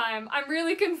same time. I'm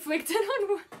really conflicted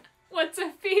on what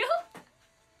to feel.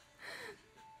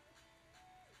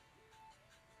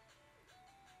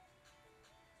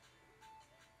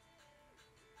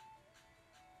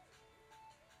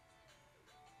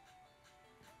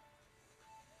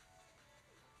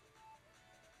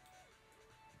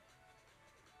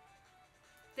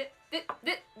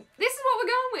 This is what we're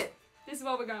going with. This is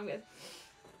what we're going with.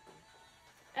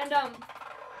 And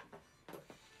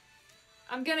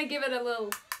I'm gonna give it a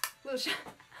little shot.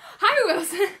 Hi,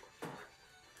 Wilson.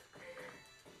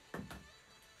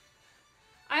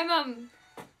 I'm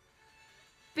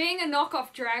being a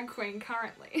knockoff drag queen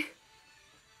currently.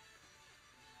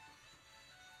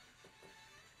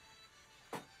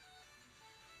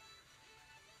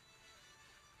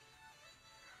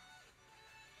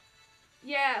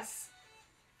 Yes.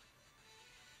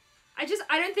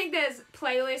 I don't think there's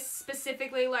playlists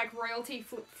specifically like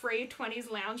royalty-free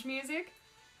 20s lounge music.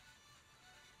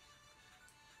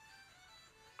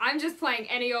 I'm just playing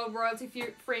any old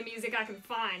royalty-free music I can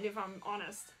find, if I'm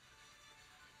honest.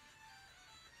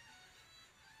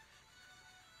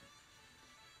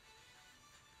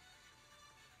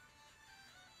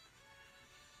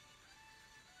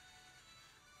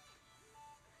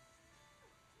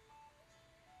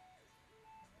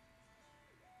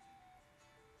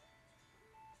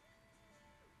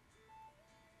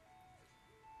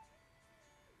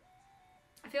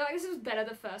 I feel like this was better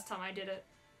the first time I did it.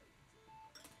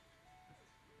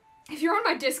 If you're on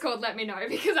my Discord, let me know,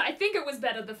 because I think it was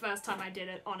better the first time I did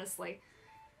it, honestly.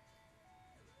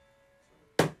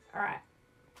 Alright.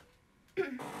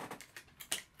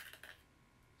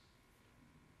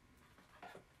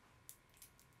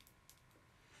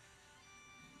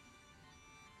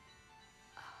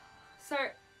 So,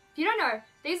 if you don't know,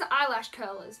 these are eyelash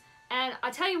curlers, and I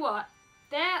tell you what,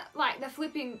 they're like the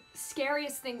flipping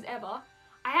scariest things ever.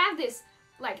 I have this,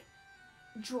 like,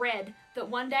 dread that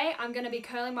one day I'm gonna be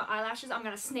curling my eyelashes, I'm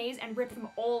gonna sneeze and rip them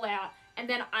all out, and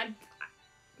then I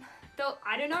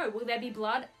don't know, will there be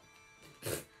blood?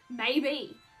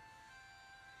 Maybe.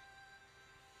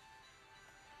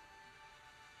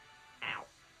 Ow.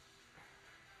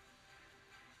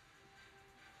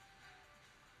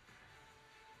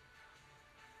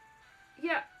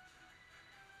 Yeah.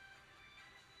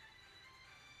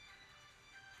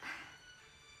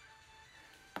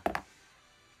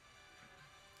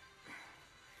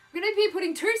 I'm going to be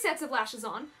putting 2 sets of lashes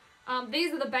on.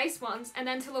 These are the base ones, and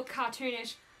then to look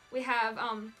cartoonish, we have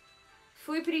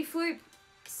floopity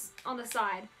floops on the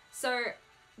side. So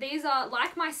these are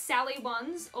like my Sally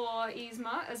ones, or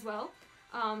Yzma as well,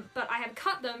 but I have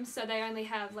cut them so they only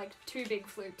have like 2 big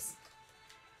floops.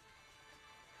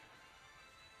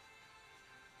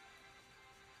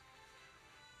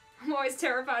 I'm always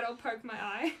terrified I'll poke my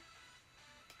eye.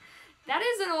 That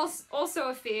is also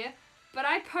a fear. But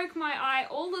I poke my eye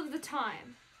all of the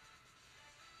time.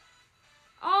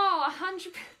 Oh,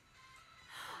 100...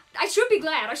 I should be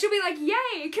glad. I should be like,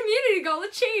 yay, community goal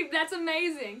achieved. That's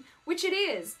amazing. Which it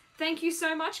is. Thank you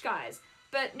so much, guys.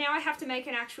 But now I have to make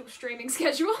an actual streaming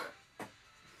schedule.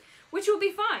 Which will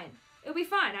be fine. It'll be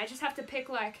fine. I just have to pick,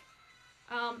 like...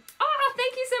 Oh,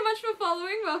 thank you so much for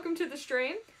following. Welcome to the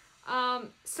stream.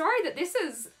 Sorry that this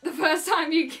is the first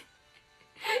time you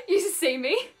see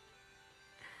me.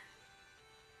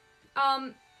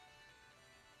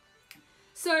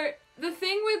 So the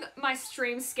thing with my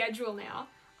stream schedule now,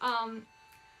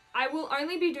 I will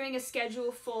only be doing a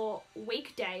schedule for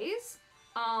weekdays,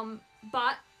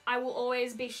 but I will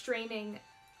always be streaming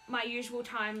my usual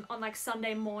time on like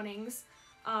Sunday mornings,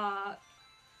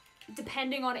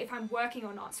 depending on if I'm working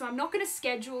or not. So I'm not going to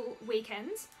schedule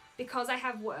weekends because I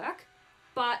have work,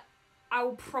 but I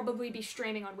will probably be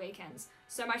streaming on weekends.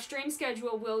 So my stream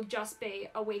schedule will just be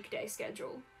a weekday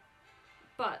schedule.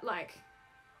 But, like,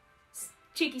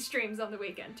 cheeky streams on the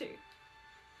weekend, too.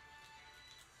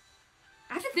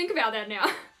 I have to think about that now.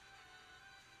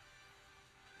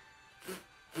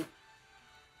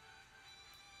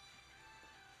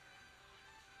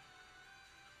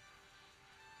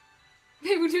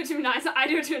 People do it to be nice, I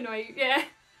do it to annoy you, yeah.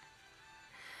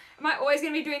 Am I always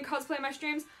going to be doing cosplay in my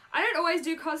streams? I don't always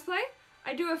do cosplay.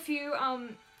 I do a few,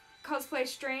 cosplay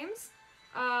streams.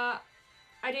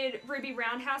 I did Ruby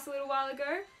Roundhouse a little while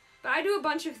ago, but I do a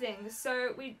bunch of things.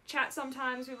 So we chat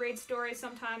sometimes, we read stories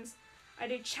sometimes, I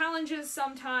do challenges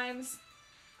sometimes,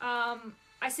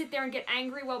 I sit there and get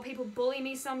angry while people bully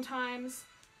me sometimes.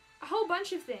 A whole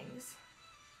bunch of things.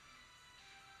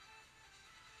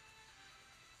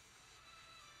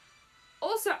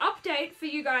 Also, update for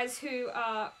you guys who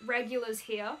are regulars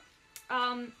here.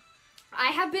 I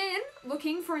have been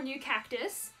looking for a new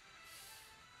cactus.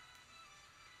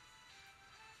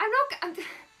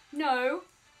 No,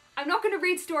 I'm not going to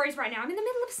read stories right now. I'm in the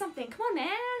middle of something. Come on, man.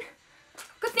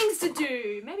 Got things to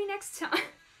do. Maybe next time.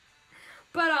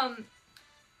 But,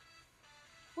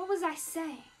 what was I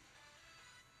saying?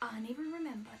 I don't even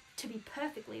remember, to be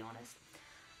perfectly honest.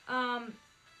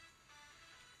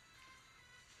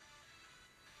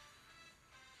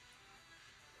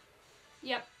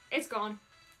 Yep, it's gone.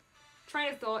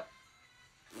 Train of thought.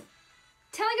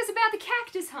 Telling us about the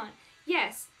cactus hunt.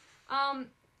 Yes.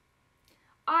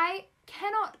 I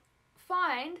cannot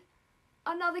find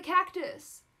another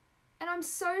cactus. And I'm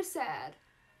so sad.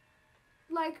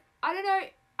 Like, I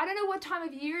don't know what time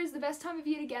of year is the best time of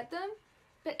year to get them,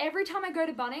 but every time I go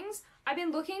to Bunnings, I've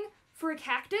been looking for a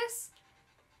cactus,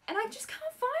 and I just can't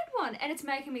find one, and it's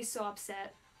making me so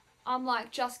upset. I'm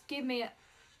like, just give me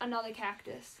another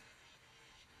cactus.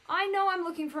 I know I'm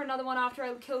looking for another one after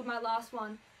I killed my last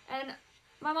one, and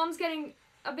my mom's getting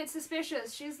a bit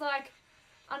suspicious. She's like,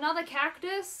 another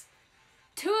cactus?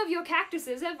 2 of your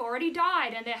cactuses have already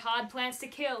died, and they're hard plants to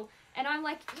kill. And I'm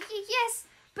like, yes,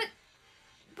 but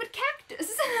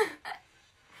cactus.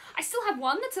 I still have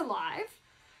one that's alive.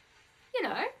 You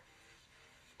know,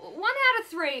 1 out of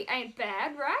 3 ain't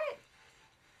bad, right?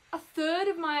 1/3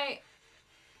 of my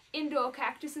indoor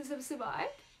cactuses have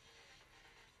survived.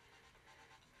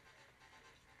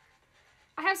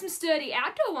 I have some sturdy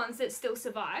outdoor ones that still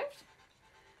survived.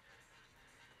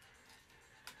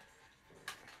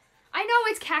 I know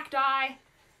it's cacti.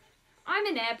 I'm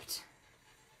inept.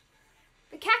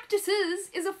 But cactuses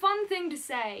is a fun thing to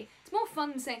say. It's more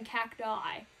fun than saying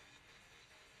cacti.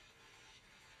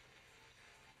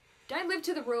 Don't live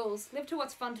to the rules. Live to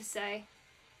what's fun to say.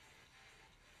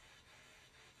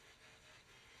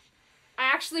 I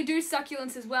actually do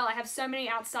succulents as well. I have so many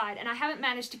outside, and I haven't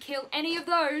managed to kill any of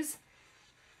those.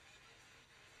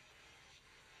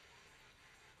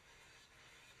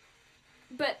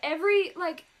 But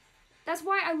that's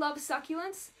why I love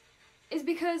succulents, is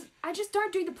because I just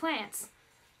don't do the plants.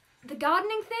 The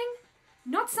gardening thing,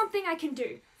 not something I can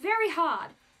do. Very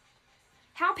hard.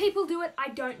 How people do it, I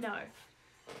don't know.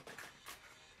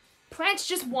 Plants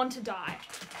just want to die.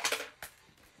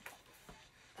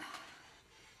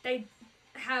 They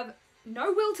have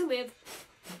no will to live.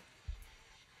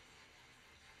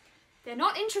 They're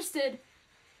not interested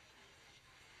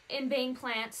in being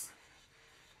plants.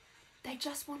 They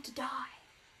just want to die.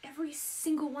 Every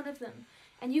single one of them.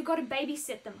 And you've got to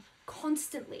babysit them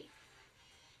constantly.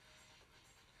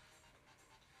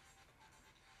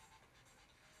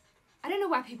 I don't know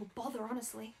why people bother,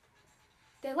 honestly.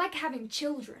 They're like having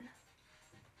children.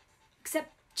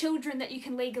 Except children that you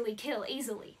can legally kill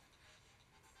easily.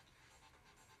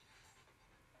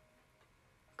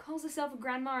 Calls herself a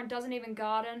grandma and doesn't even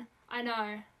garden. I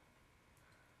know.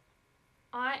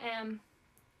 I am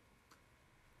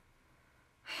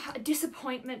a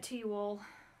disappointment to you all.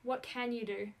 What can you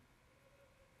do?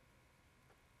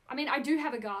 I mean, I do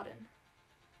have a garden.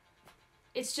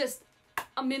 It's just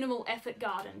a minimal effort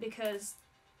garden because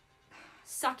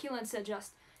succulents are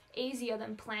just easier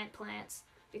than plants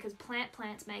because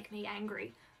plants make me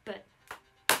angry. But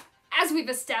as we've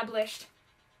established,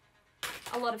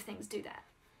 a lot of things do that.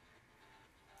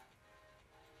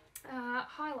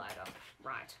 Highlighter,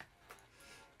 right.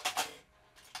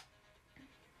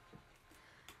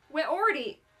 We're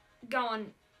already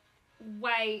going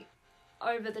way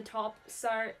over the top,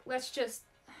 so let's just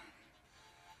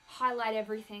highlight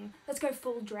everything. Let's go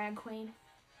full drag queen.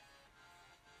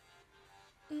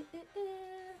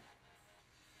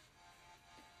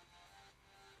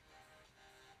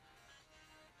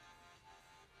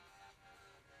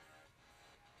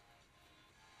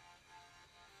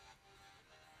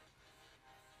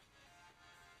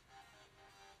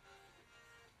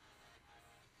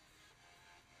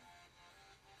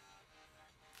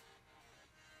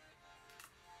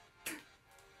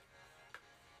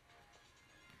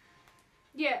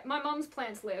 Yeah, my mum's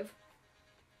plants live.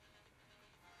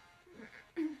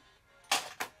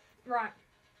 Right.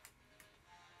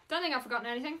 Don't think I've forgotten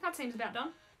anything. That seems about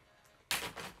done.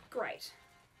 Great.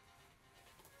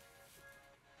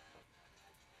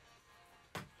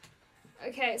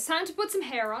 Okay, it's time to put some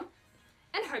hair on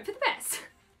and hope for the best.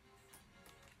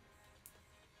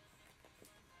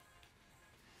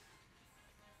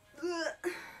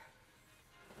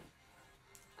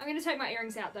 I'm going to take my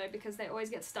earrings out though because they always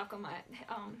get stuck on my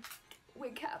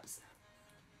wig caps.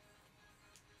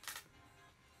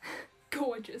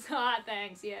 Gorgeous. Ah,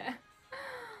 thanks, yeah.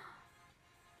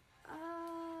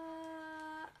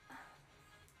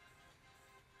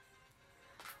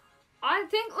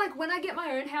 like, when I get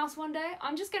my own house one day,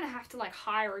 I'm just gonna have to, like,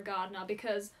 hire a gardener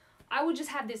because I would just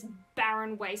have this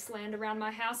barren wasteland around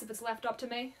my house if it's left up to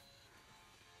me.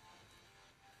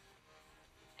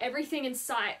 Everything in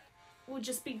sight would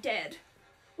just be dead.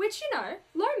 Which, you know,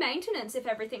 low maintenance if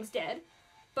everything's dead.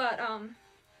 But, anyone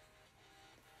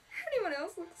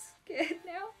else looks scared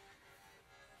now?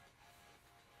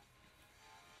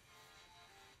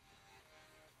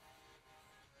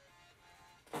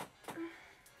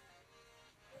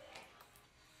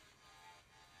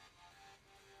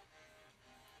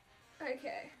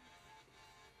 Okay.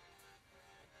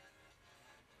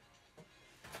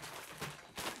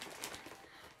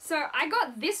 So I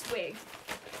got this wig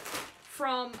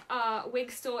from a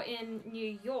wig store in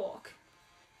New York.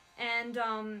 And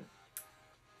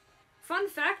fun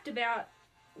fact about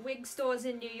wig stores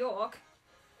in New York,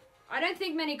 I don't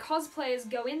think many cosplayers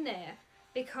go in there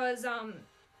because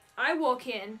I walk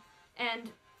in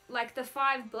and like the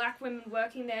 5 black women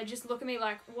working there just look at me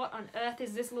like, what on earth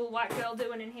is this little white girl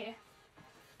doing in here?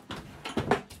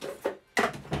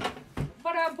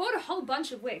 But I bought a whole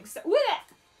bunch of wigs. So,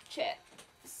 shit.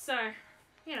 So,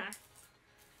 you know.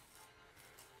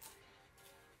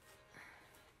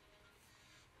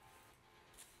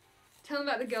 Tell them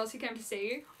about the girls who came to see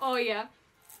you. Oh, yeah.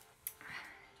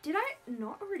 Did I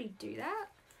not already do that?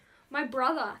 My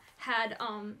brother had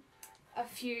a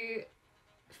few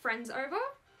friends over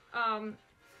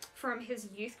from his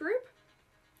youth group.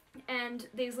 And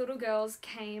these little girls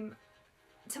came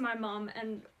to my mum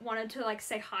and wanted to like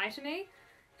say hi to me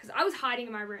because I was hiding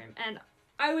in my room and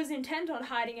I was intent on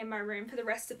hiding in my room for the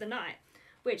rest of the night,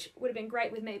 which would have been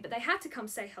great with me, but they had to come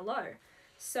say hello.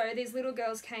 So these little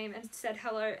girls came and said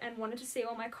hello and wanted to see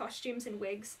all my costumes and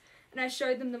wigs, and I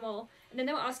showed them all, and then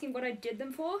they were asking what I did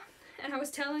them for, and I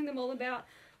was telling them all about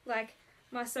like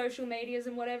my social medias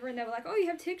and whatever, and they were like, oh, you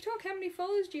have TikTok? How many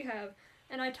followers do you have?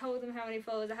 And I told them how many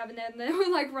followers I have, and then they were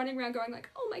like running around going like,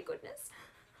 oh my goodness,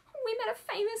 we met a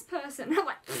famous person. I'm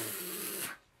like,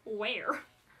 where?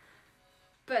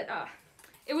 But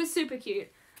it was super cute.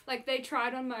 Like they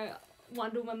tried on my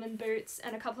Wonder Woman boots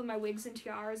and a couple of my wigs and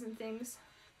tiaras and things.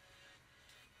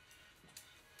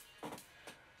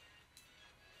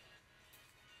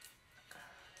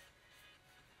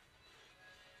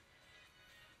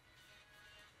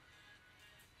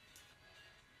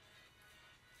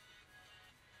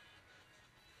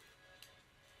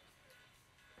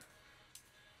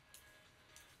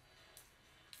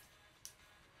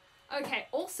 Okay,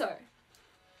 also,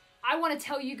 I want to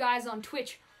tell you guys on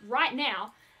Twitch right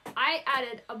now, I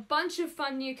added a bunch of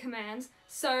fun new commands.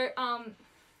 So,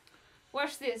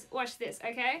 watch this,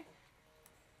 okay?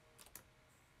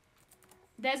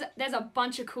 There's a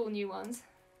bunch of cool new ones.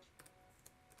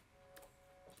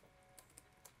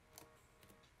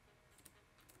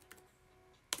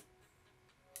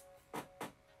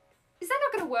 Is that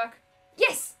not gonna work?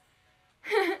 Yes!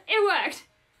 It worked!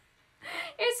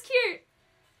 It's cute!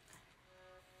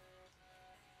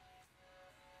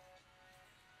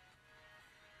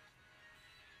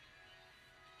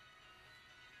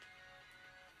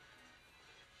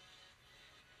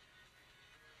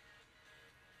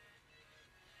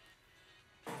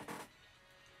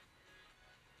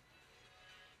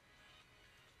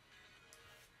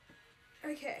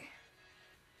 Okay.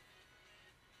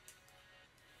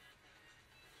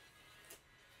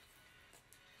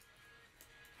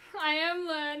 I am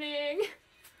learning.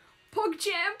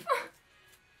 PogChamp.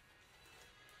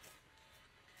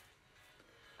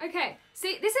 Okay,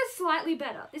 see, this is slightly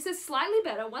better. This is slightly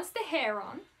better. Once the hair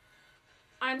on,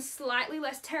 I'm slightly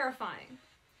less terrifying.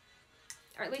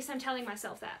 Or at least I'm telling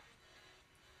myself that.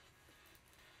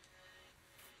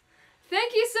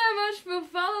 Thank you so much for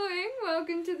following.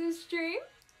 Welcome to the stream.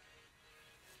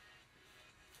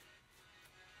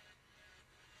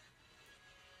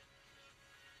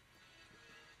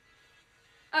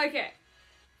 Okay.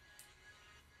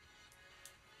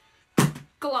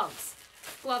 Gloves.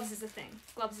 Gloves is a thing.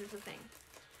 Gloves is a thing.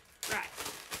 Right.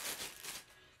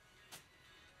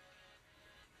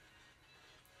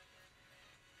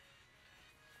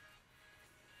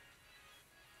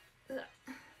 Ugh.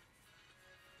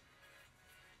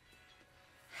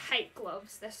 Hate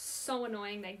gloves. They're so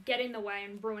annoying. They get in the way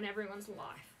and ruin everyone's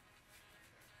life.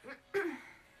 Kind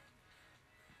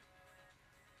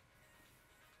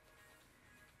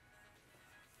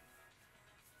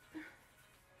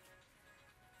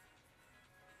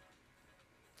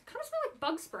of smell like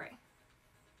bug spray.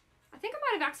 I think I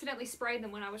might have accidentally sprayed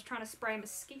them when I was trying to spray a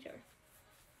mosquito.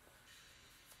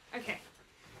 Okay.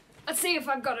 Let's see if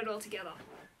I've got it all together.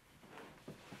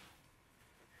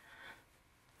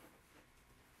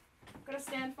 Gotta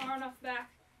stand far enough back.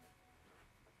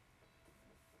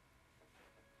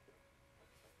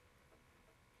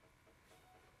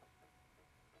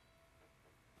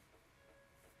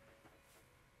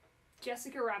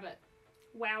 Jessica Rabbit.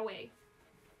 Wowee.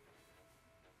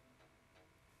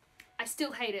 I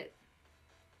still hate it.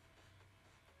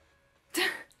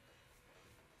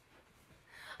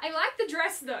 I like the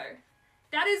dress though.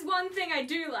 That is one thing I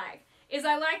do like, is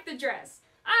I like the dress.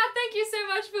 Thank you so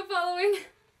much for following.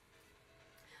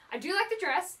 I do like the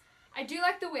dress. I do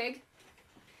like the wig.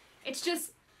 It's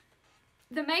just,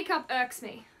 the makeup irks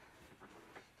me.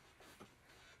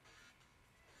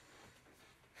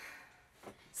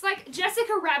 It's like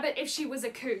Jessica Rabbit if she was a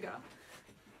cougar.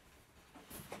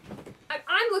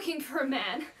 I'm looking for a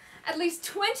man at least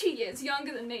 20 years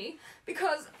younger than me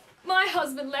because my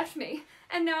husband left me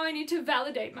and now I need to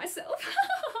validate myself.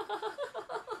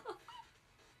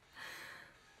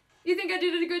 You think I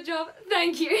did a good job?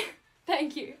 Thank you.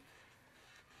 Thank you.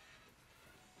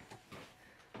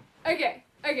 Okay.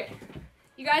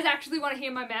 You guys actually want to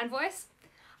hear my man voice?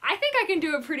 I think I can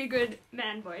do a pretty good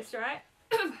man voice, right?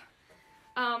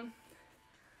 I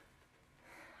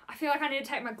feel like I need to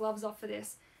take my gloves off for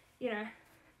this. You know,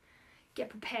 get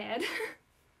prepared.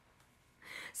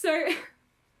 So,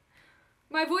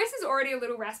 my voice is already a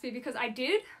little raspy because I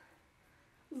did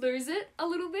lose it a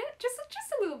little bit. Just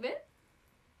a little bit.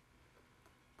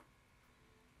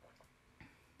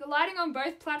 The lighting on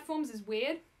both platforms is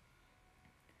weird.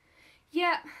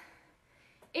 Yeah,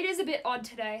 it is a bit odd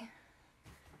today.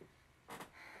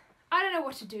 I don't know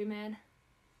what to do, man.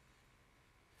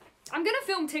 I'm gonna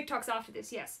film TikToks after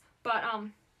this, yes. But,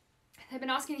 they've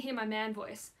been asking to hear my man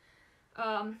voice.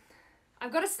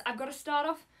 I've got to start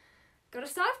off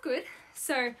good.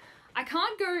 So, I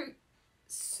can't go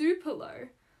super low.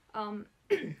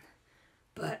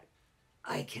 But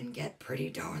I can get pretty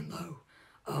darn low.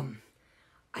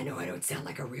 I know I don't sound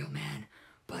like a real man,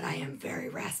 but I am very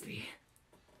raspy.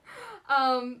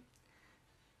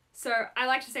 So I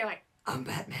like to say like, I'm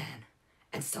Batman,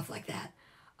 and stuff like that.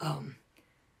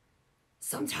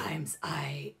 Sometimes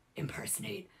I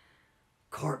impersonate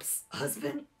Corp's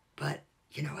husband, but,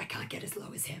 you know, I can't get as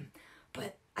low as him.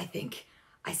 But I think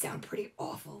I sound pretty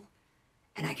awful,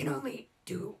 and I can only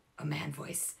do a man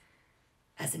voice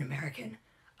as an American.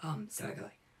 So I go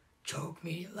like, choke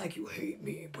me like you hate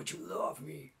me, but you love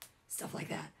me. Stuff like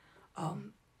that.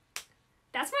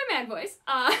 That's my man voice.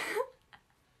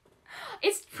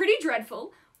 It's pretty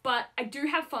dreadful, but I do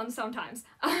have fun sometimes.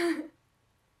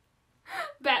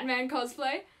 Batman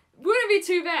cosplay. Wouldn't be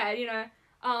too bad, you know.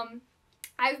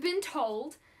 I've been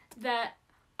told that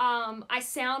I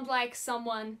sound like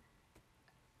someone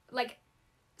legit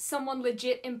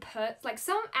like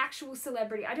some actual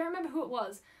celebrity. I don't remember who it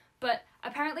was, but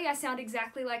apparently I sound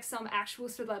exactly like some actual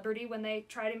celebrity when they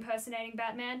tried impersonating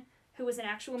Batman, who was an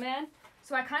actual man.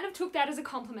 So I kind of took that as a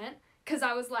compliment, because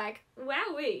I was like,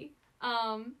 wowee.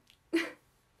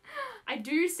 I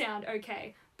do sound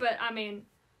okay, but I mean,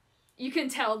 you can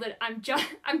tell that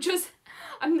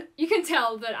you can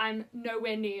tell that I'm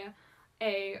nowhere near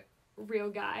a real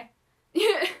guy.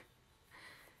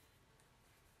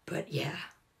 But yeah,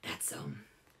 that's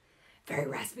very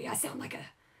raspy. I sound like a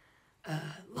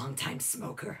long-time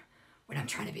smoker when I'm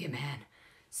trying to be a man.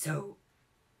 So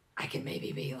I can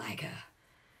maybe be like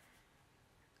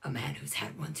a man who's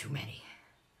had one too many.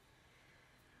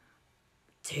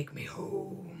 Take me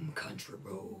home, country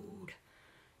road,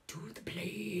 to the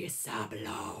place I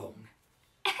belong.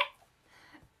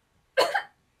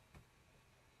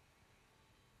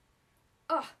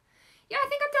 Oh, yeah, I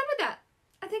think I'm done with that.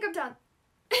 I think I'm done.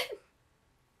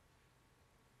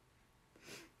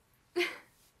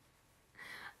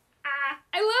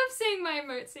 I love seeing my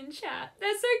emotes in chat.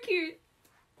 They're so cute.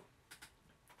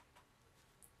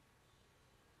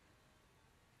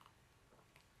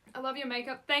 I love your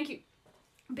makeup. Thank you.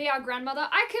 Be our grandmother.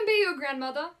 I can be your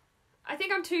grandmother. I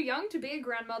think I'm too young to be a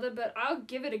grandmother, but I'll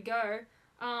give it a go.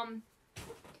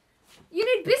 You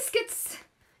need biscuits.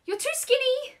 You're too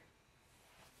skinny.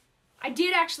 I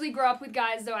did actually grow up with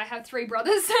guys, though. I have 3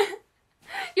 brothers.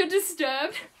 You're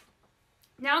disturbed.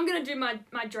 Now I'm gonna do my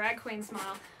drag queen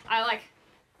smile. I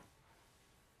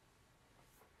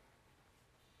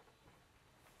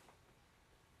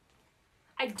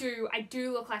do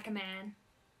look like a man.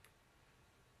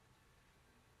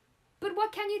 But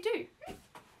what can you do?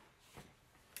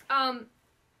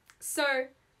 So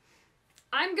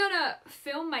I'm gonna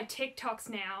film my TikToks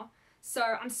now. So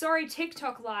I'm sorry,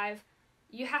 TikTok live,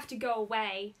 you have to go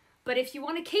away. But if you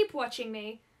want to keep watching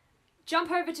me,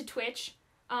 jump over to Twitch,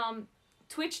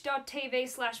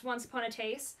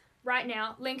 twitch.tv/onceuponatease right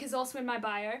now. Link is also in my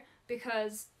bio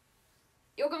because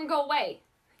you're gonna go away.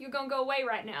 You're gonna go away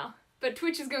right now. But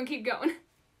Twitch is gonna keep going.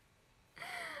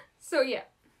 So yeah.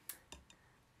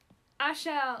 I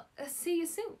shall see you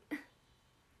soon.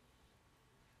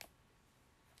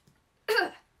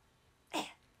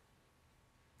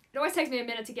 always takes me a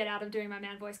minute to get out of doing my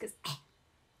man voice because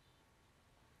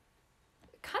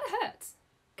it kind of hurts.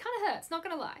 Kind of hurts, not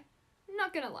gonna lie.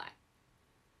 Not gonna lie.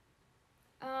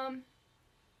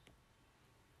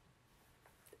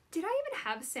 Did I even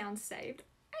have sounds saved?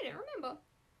 I don't remember.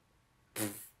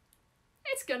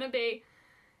 It's gonna be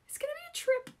a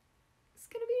trip. It's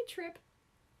gonna be a trip.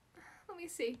 Let me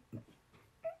see.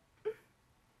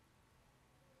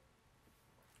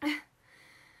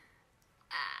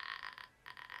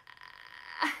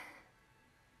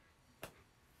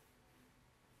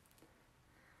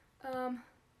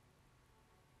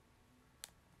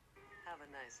 Have a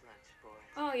nice lunch,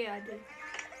 boys. Oh yeah, I did.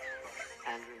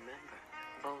 And remember,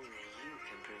 only you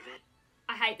can prevent.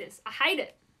 I hate this. I hate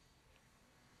it.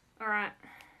 Alright.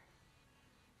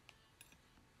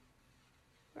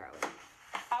 Where are we?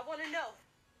 I want to know.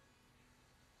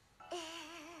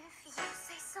 If you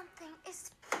say something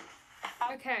is...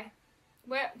 Okay.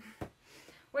 We're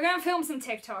gonna film some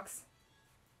TikToks.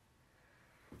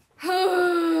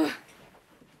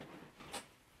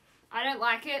 I don't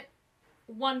like it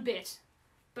one bit.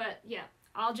 But yeah,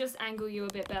 I'll just angle you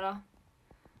a bit better.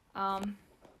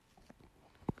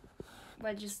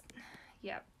 We're just,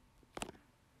 yeah.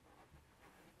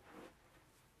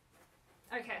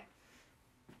 Okay.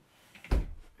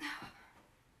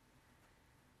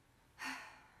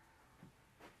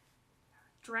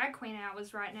 Drag queen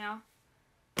hours right now.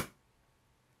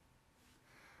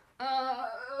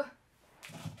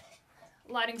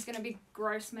 Lighting's gonna be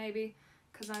gross maybe,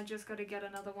 because I just gotta get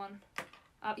another one.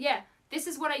 Yeah, this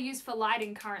is what I use for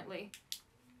lighting currently.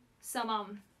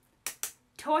 Some,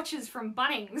 torches from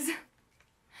Bunnings.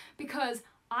 Because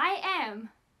I am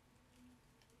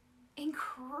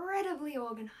incredibly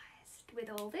organized with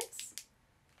all this.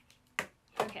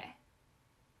 Okay.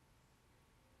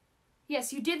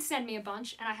 Yes, you did send me a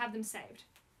bunch, and I have them saved.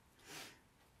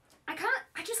 I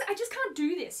just can't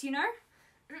do this, you know?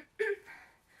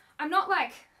 I'm not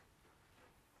like,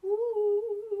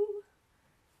 ooh.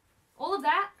 All of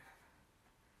that,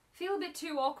 feel a bit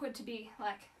too awkward to be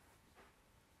like,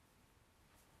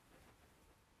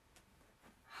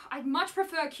 I'd much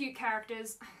prefer cute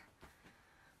characters.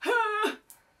 I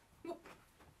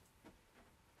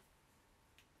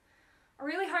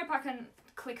really hope I can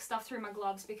click stuff through my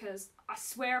gloves because I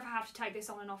swear if I have to take this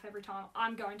on and off every time,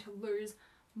 I'm going to lose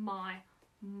my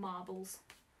marbles.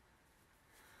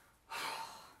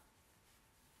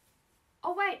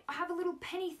 Oh wait, I have a little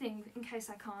penny thing in case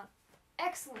I can't.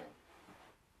 Excellent.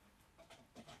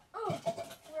 Oh,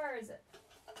 where is it?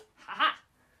 Haha.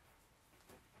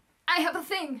 I have a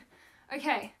thing.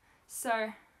 Okay,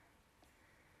 so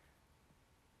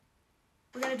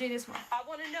we're gonna do this one. I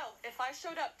want to know, if I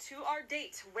showed up to our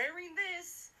date wearing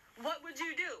this, what would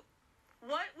you do?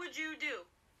 What would you do?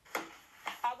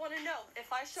 I want to know,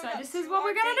 if I showed up this is to what our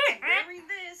we're gonna date do. wearing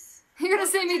this, You're gonna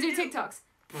what see would me you do TikToks.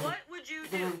 What would you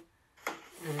do?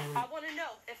 I want to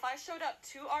know, if I showed up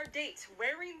to our date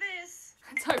wearing this,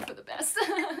 Let's hope for the best.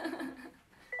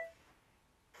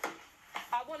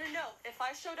 I want to know, if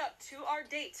I showed up to our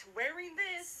date wearing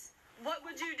this, what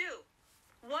would you do?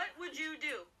 What would you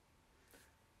do?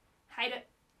 Hate it.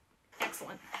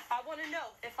 Excellent. I want to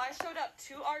know, if I showed up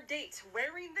to our date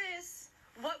wearing this,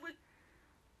 what would...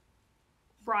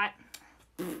 Right.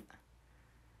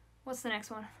 What's the next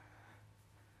one?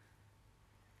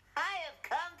 I have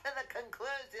come to the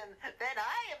conclusion that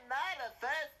I am not a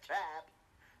thirst trap.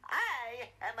 I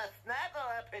am a snuggle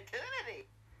opportunity.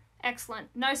 Excellent.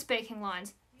 No speaking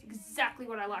lines. Exactly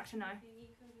what I like to know. Thingy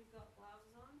 'cause you've got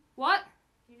gloves on. What?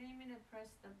 You didn't even press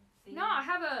the thing. No, I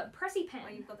have a pressy pen. Oh,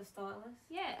 you've got the stylus.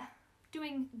 Yeah.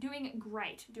 Doing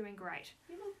great. Doing great.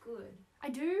 You look good. I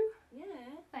do? Yeah.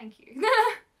 Thank you.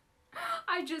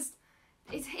 I just,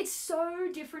 it's so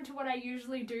different to what I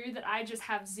usually do that I just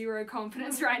have zero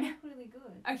confidence right now. You look really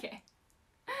good. Okay.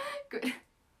 Good.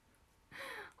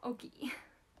 Okay.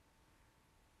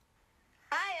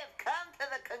 I have come to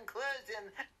the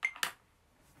conclusion.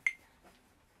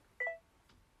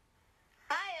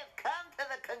 I have come to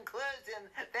the conclusion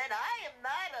that I am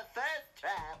not a thirst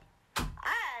trap.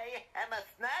 I am a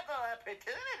snuggle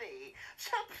opportunity.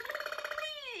 So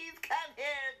please come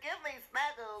here and give me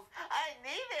snuggles. I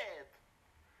need it.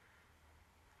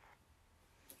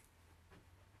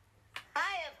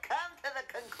 I have come to the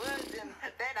conclusion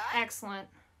that I... Excellent.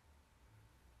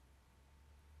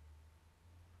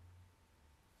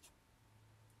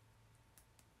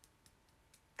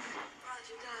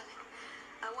 Roger, darling,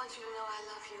 I want you to know I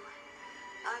love you.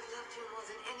 I've loved you more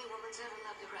than any woman's ever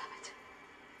loved a rabbit.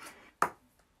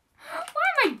 Why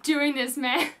am I doing this,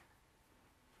 man?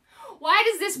 Why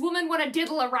does this woman want to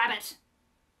diddle a rabbit?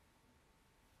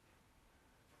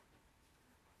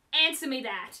 answer me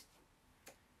that.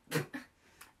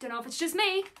 Don't know if it's just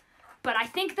me, but I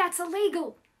think that's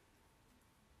illegal.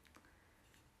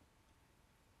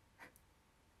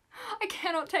 I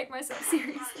cannot take myself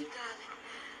seriously. Roger, darling,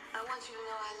 I want you to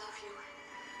know I love you.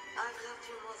 I've loved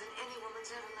you more than any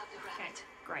woman's ever loved a Okay, rabbit.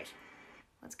 great.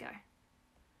 Let's go.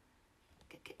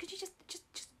 Could you just,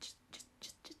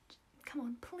 come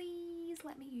on, please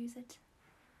let me use it.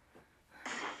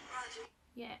 Roger.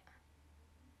 Yeah.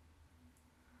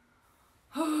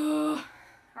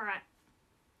 Alright.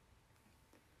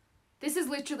 This is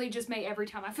literally just me every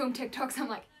time I film TikToks. I'm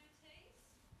like,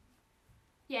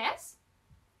 yes?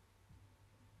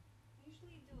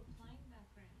 Usually you do a plain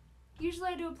background. Usually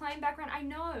I do a plain background. I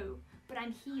know, but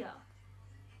I'm here.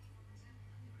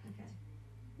 Okay.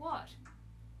 What?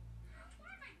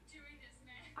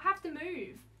 I have to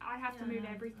move. I'd have to Yeah, I move know,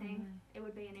 everything. I know. It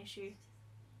would be an issue.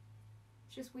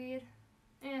 It's just weird.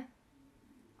 Eh.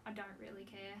 I don't really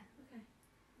care. Okay.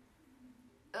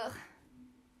 Ugh.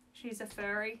 She's a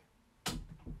furry.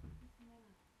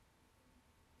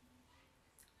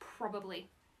 Probably.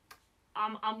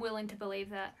 I'm willing to believe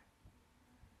that.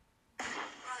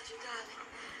 Roger, darling,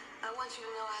 I want you to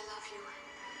know I love you.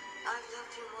 I've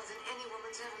loved you more than any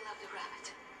woman's ever loved a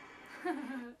rabbit.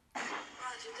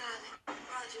 Roger, darling,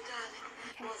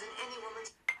 more than any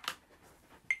woman's...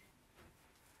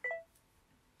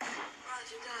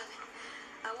 Roger, darling,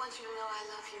 I want you to know I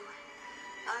love you.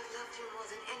 I've loved you more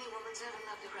than any woman's ever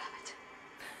loved a rabbit.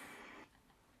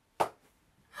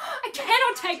 I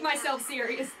cannot take myself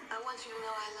serious. I want you to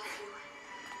know I love you.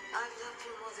 I've loved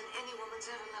you more than any woman's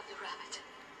ever loved a rabbit.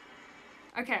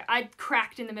 Okay, I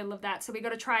cracked in the middle of that, so we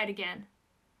gotta try it again.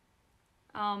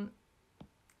 I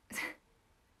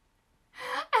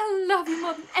love you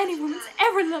more than any woman's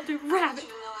ever loved a I want rabbit. you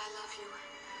to know I love you.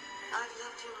 I've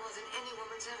loved you more than any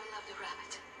woman's ever loved a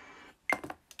rabbit.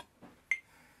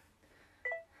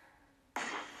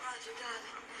 Roger,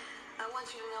 darling, I want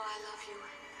you to know I love you.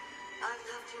 I've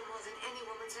loved you more than any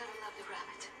woman's ever loved a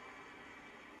rabbit.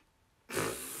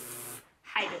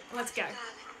 Hate it. Let's go. Roger,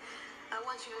 darling, I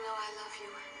want you to know I love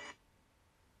you.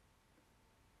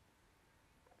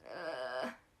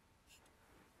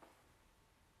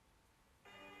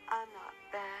 I'm not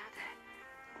bad.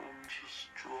 I'm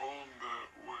just drawn that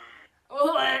way.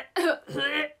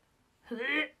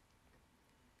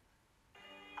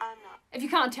 I'm not. If you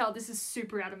can't tell, this is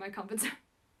super out of my comfort zone.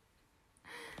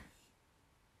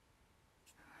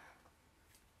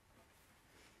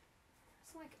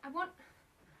 So like, I'm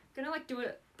gonna like do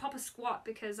a pop a squat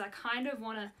because I kind of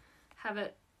want to have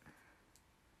it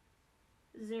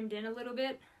zoomed in a little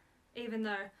bit, even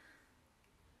though,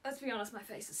 let's be honest, my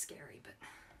face is scary, but.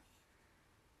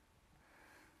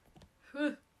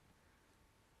 I'm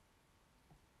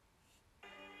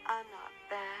not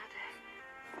bad.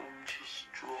 I'm just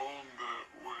drawn that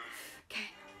way. Okay.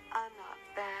 I'm not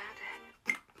bad.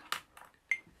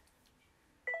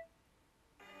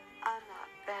 I'm not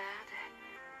bad.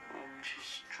 I'm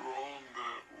just drawn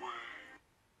that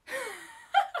way.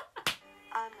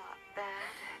 I'm not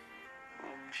bad.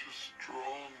 I'm just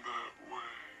drawn that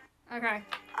way. Okay.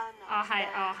 I'm not Oh, hey,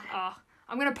 bad.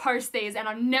 I'm gonna post these and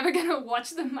I'm never gonna watch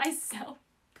them myself.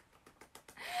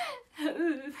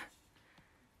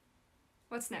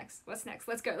 What's next? What's next?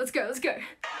 Let's go, let's go, let's go.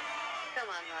 Come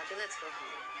on, Roger, let's go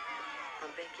home. I'll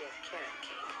bake you a carrot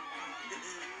cake.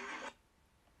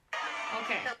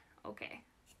 Okay, okay.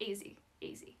 Easy,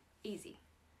 easy, easy.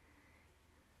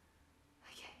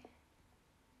 Okay.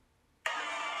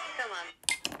 Come on.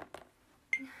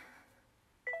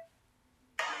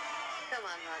 Come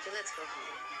on, Roger, let's go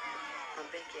home. I'll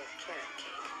bake you a carrot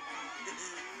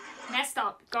cake. Messed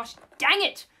up. Gosh, dang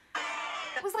it!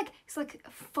 It's like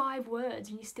 5 words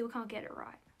and you still can't get it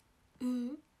right.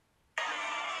 Come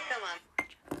on.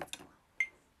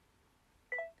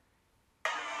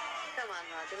 Come on,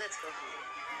 Roger, let's go home.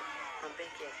 I'll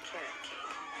bake you a carrot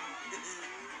cake.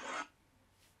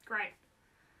 Great.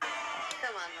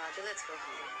 Come on, Roger, let's go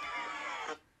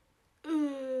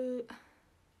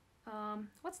home.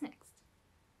 What's next?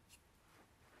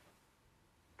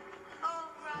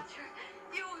 Oh, Roger,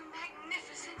 you were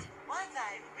magnificent. Was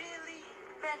I really?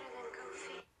 Better than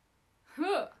Goofy.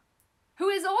 Who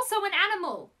is also an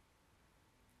animal.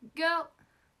 Girl.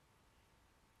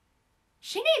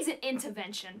 She needs an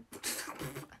intervention.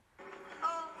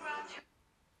 Oh, Roger.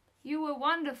 You were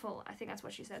wonderful. I think that's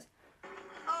what she says.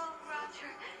 Oh,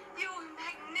 Roger, you were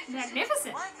magnificent.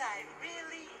 Magnificent. Was I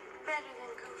really? Better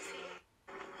than Goofy.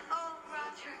 Oh,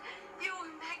 Roger, you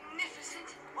were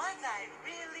magnificent. Was I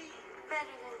really?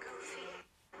 Better than Goofy.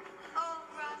 Oh,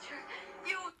 Roger,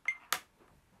 you were...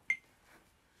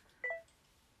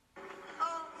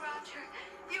 Oh, Roger,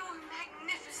 you were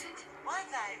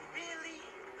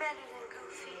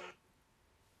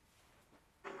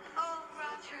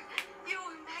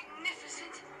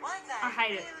I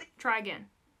hate it. Try again.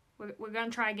 We're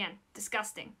gonna try again.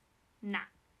 Disgusting. Nah.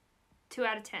 2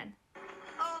 out of 10.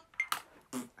 Oh,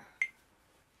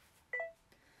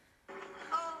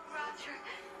 Roger,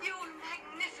 you were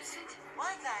magnificent.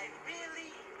 Was I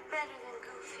really? Better than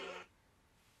Goofy.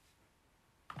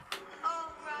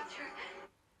 Oh, Roger.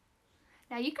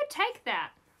 Now you could take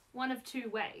that one of 2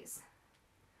 ways.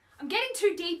 I'm getting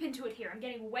too deep into it here. I'm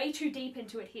getting way too deep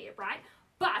into it here, right?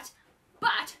 But,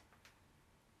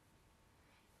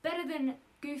 better than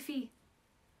Goofy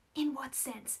in what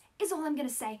sense is all I'm gonna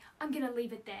say. I'm gonna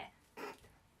leave it there.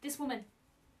 This woman,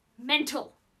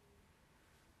 mental.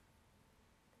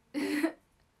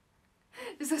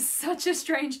 This is such a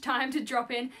strange time to drop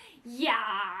in.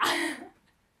 Yeah.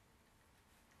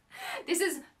 This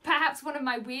is perhaps one of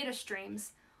my weirder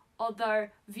streams, although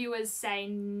viewers say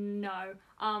no.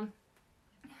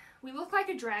 We look like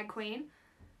a drag queen.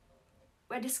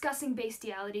 We're discussing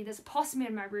bestiality. There's a possum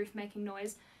in my roof making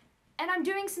noise. And I'm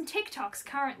doing some TikToks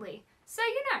currently. So,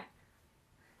 you know,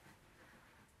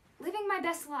 living my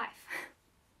best life.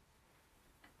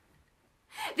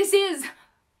 This is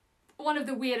one of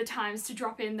the weirder times to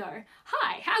drop in though.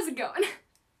 Hi, how's it going?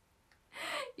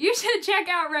 You should check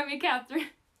out Remy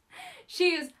Catherine.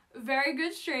 She is a very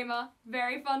good streamer,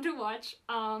 very fun to watch,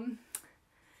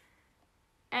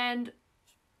 and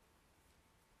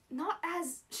not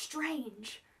as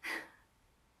strange.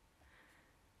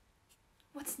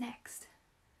 What's next?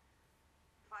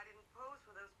 If I didn't pose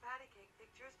for those patty cake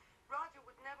pictures, Roger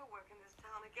would never work in this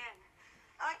town again.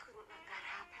 I couldn't let that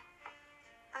happen.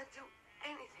 I'd do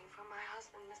anything for my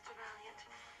husband, Mr. Valiant.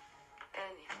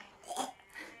 Anything.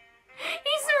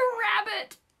 He's a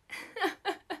rabbit!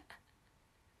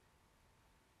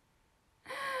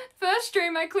 First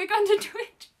stream I click onto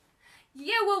Twitch.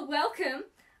 Yeah, well, welcome.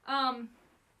 I'm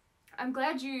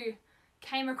glad you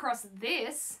came across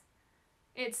this.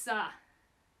 It's,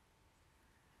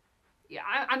 yeah,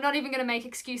 I'm not even gonna make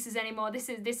excuses anymore. This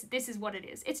is what it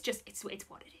is. It's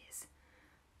what it is.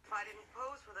 If I didn't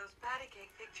pose for those patty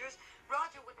cake pictures,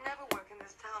 Roger would never work in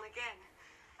this town again.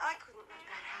 I couldn't let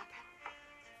that happen.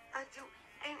 I'd do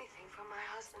anything for my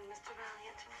husband, Mr.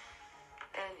 Valiant.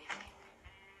 Anything.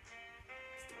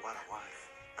 What a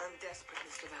wife. I'm desperate,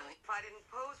 Mr. Valiant. If I didn't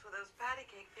pose for those patty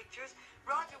cake pictures,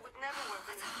 Roger would never work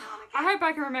in this town again. I hope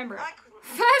I can remember it. I couldn't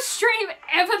First stream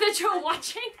ever that you're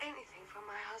watching. anything for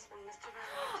my husband, Mr.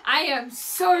 Valiant. I am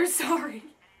so sorry.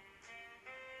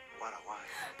 What a wife.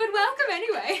 But welcome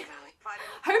anyway. If I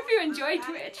didn't Hope pose you for those enjoyed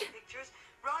patty Twitch. cake Pictures,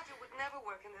 Roger would never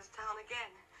work in this town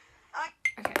again.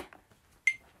 Okay.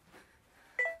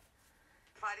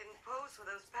 If I didn't pose for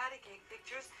those patty cake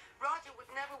pictures, Roger would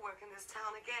never work in this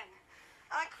town again.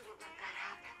 I couldn't let that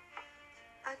happen.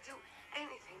 I'd do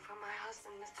anything for my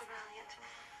husband, Mr. Valiant.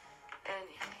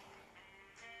 Anything.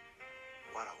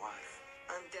 What a wife.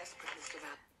 I'm desperate, Mr.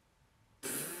 Valiant.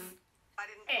 If I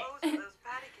didn't pose for those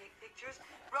patty cake pictures,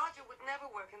 Roger would never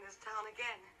work in this town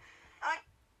again.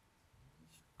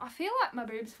 I feel like my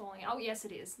boob's falling. Oh, yes,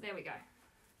 it is. There we go.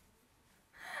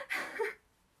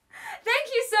 Thank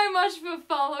you so much for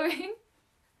following.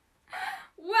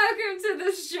 Welcome to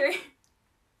the stream.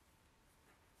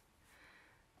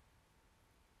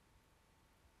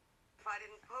 If I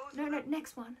didn't pose No, for no,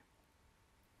 next one.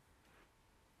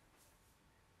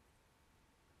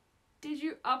 Did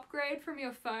you upgrade from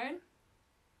your phone?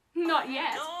 Not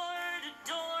yet. Door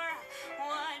to door,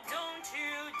 why don't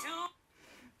you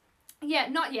do? Yeah,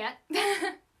 not yet.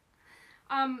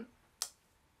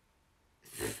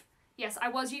 Yes, I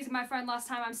was using my phone last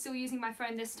time. I'm still using my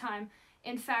phone this time.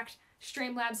 In fact,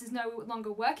 Streamlabs is no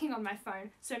longer working on my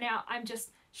phone, so now I'm just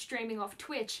streaming off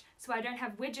Twitch, so I don't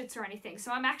have widgets or anything.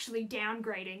 So I'm actually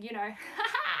downgrading, you know.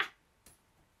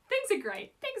 Things are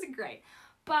great. Things are great.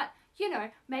 But, you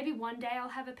know, maybe one day I'll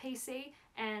have a PC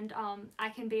and I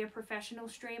can be a professional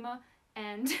streamer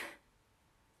and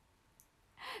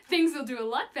things will do a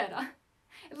lot better.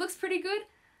 It looks pretty good.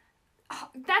 Oh,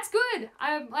 that's good.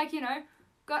 I'm like, you know,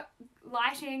 got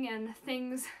lighting and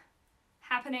things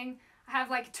happening. I have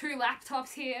like 2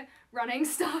 laptops here running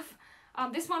stuff.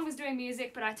 This one was doing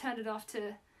music, but I turned it off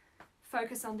to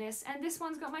focus on this. And this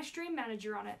one's got my stream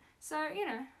manager on it. So, you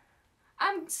know,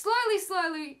 I'm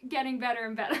slowly getting better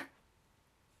and better.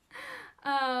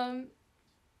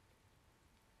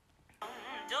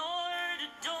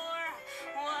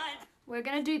 We're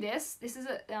gonna do this. This is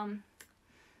a,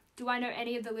 do I know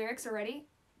any of the lyrics already?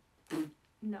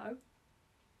 No.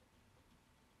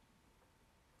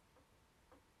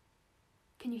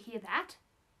 Can you hear that?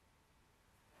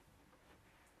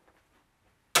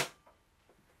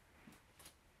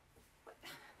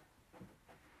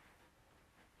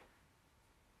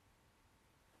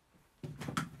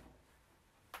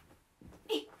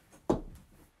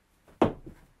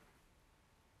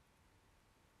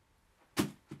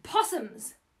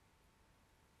 possums.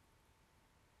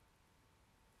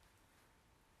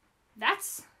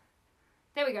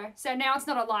 There we go. So now it's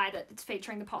not a lie that it's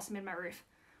featuring the possum in my roof.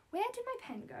 Where did my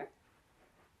pen go?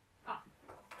 Ah.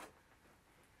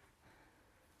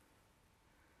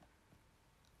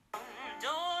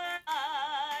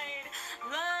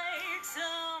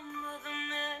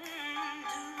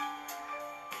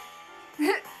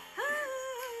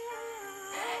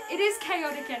 It is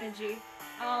chaotic energy.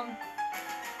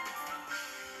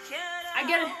 I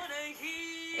get it.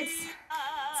 It's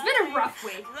been a rough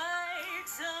week.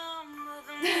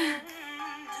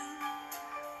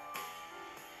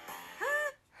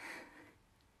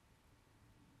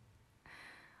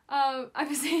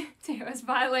 I'm saying to you as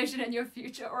violation in your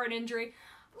future or an injury.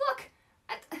 Look,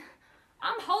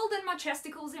 I'm holding my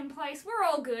chesticles in place. We're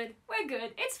all good. We're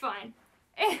good. It's fine.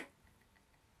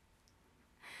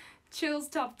 Chills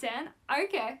top 10.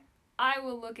 Okay, I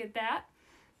will look at that.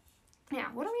 Now,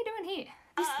 what are we doing here?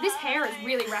 This hair is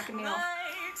really racking me off.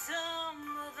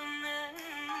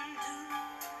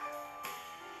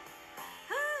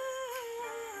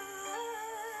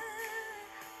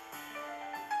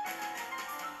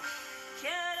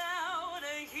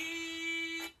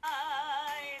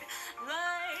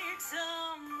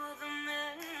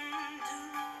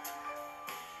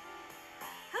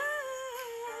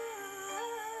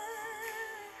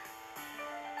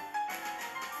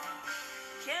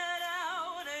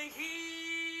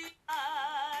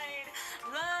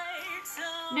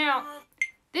 Now,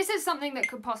 this is something that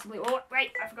could possibly... Oh,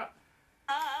 wait, I forgot.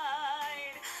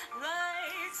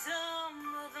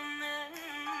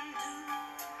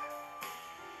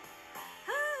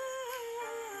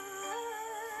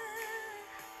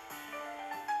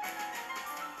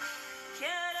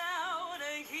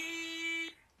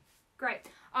 Great.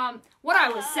 What I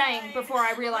was saying before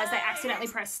I realized I accidentally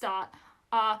pressed start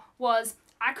was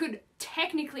I could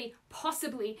technically,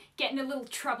 possibly get in a little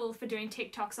trouble for doing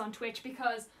TikToks on Twitch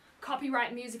because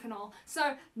copyright music and all.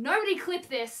 So nobody clip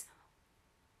this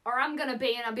or I'm gonna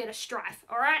be in a bit of strife,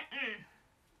 alright?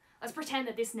 Let's pretend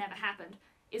that this never happened,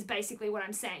 is basically what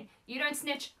I'm saying. You don't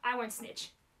snitch, I won't snitch.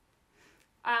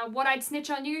 What I'd snitch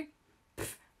on you?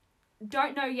 Pff,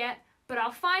 don't know yet, but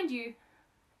I'll find you.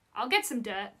 I'll get some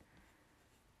dirt.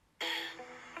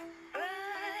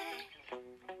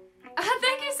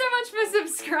 Thank you so much for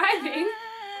subscribing.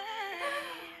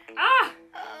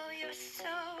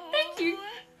 Thank you.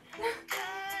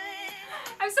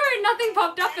 I'm sorry nothing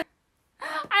popped up.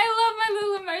 I love my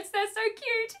little emotes, they're so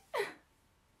cute.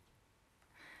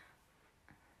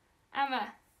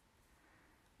 Emma.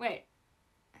 Wait.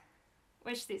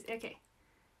 Which these? Okay.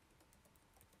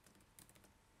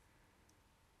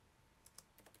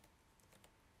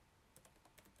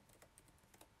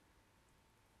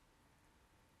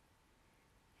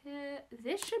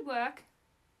 This should work.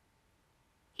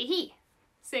 Hee hee.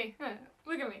 See,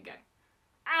 look at me go.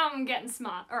 I'm getting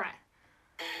smart. Alright.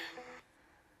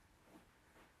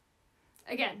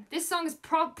 Again, this song is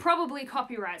probably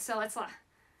copyright, so let's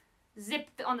zip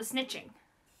on the snitching.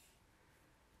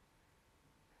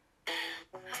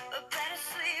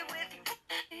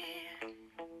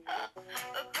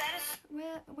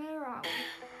 Where are we?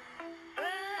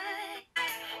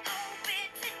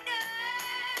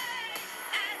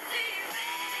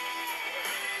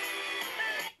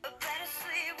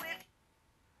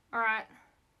 Alright.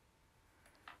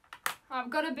 I've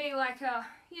got to be like a,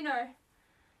 you know,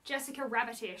 Jessica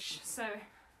Rabbit-ish, so.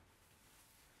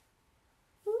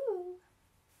 Ooh.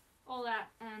 All that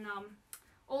and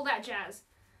all that jazz.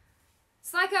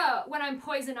 It's like when I'm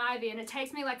Poison Ivy and it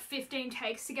takes me like 15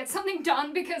 takes to get something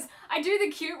done because I do the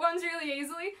cute ones really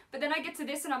easily, but then I get to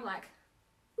this and I'm like,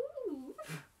 ooh.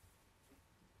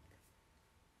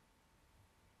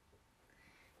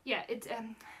 Yeah, it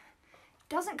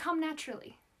doesn't come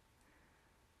naturally.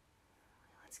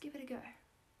 Let's give it a go.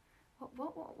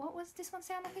 What was this one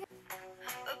sound like again?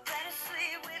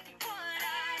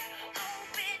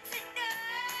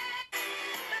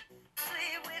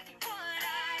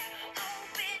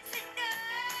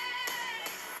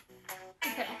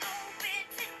 Okay.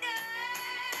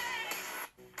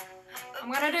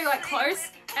 I'm gonna do like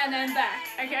close and then back.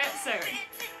 Okay, so.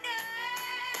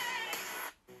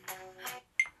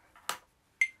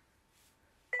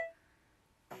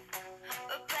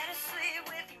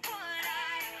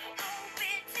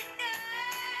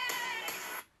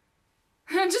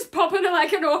 I'm just popping to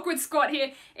like an awkward squat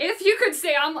here. If you could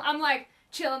see, I'm like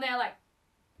chilling there like.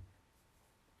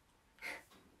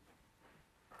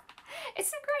 It's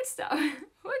some great stuff.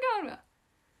 We're going well.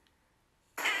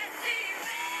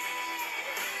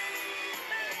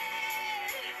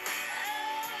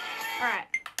 Alright.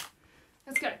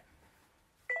 Let's go.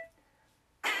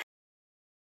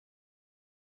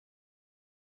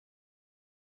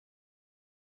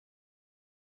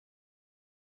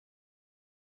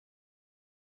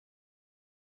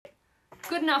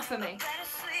 Good enough for me.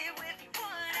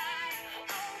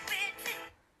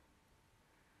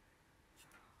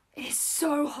 It is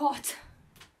so hot.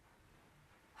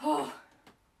 Oh.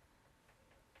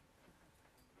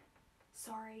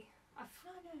 Sorry. I've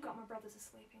got my brothers are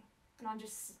sleeping. And I'm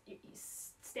just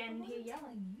standing here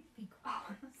yelling.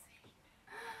 Oh.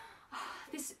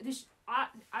 I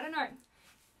don't know.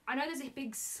 I know there's a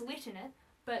big slit in it,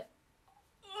 but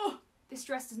this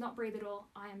dress does not breathe at all.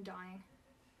 I am dying.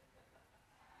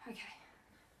 Okay.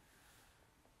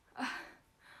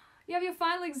 You have your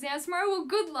final exams tomorrow? Well,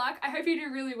 good luck. I hope you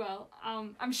do really well.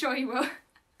 I'm sure you will.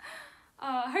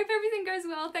 Hope everything goes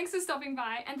well. Thanks for stopping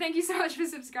by, and thank you so much for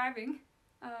subscribing.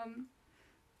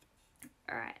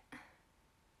 Alright.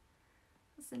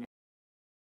 What's the next?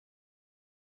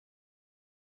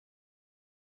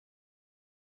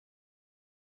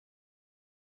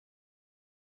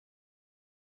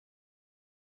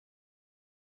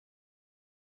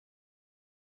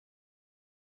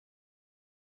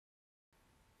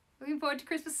 Looking forward to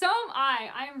Christmas. So am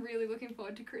I. I am really looking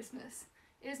forward to Christmas.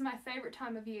 It is my favourite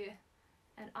time of year,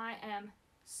 and I am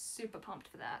super pumped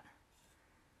for that.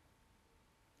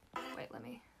 Wait, let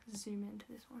me zoom into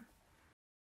this one.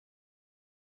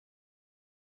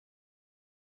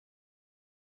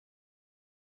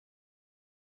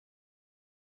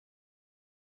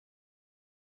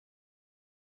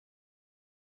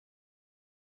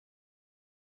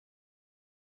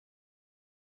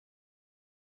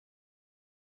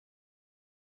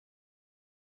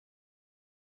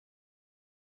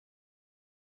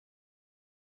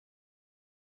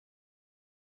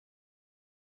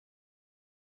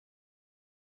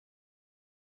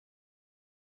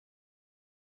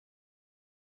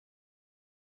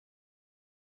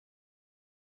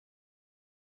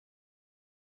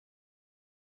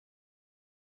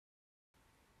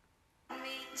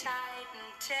 Tight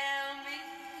and tell me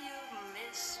you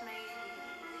miss me.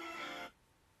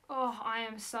 Oh, I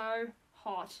am so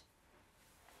hot.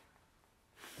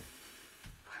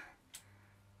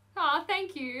 Oh,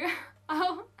 thank you.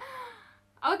 I'll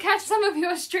catch some of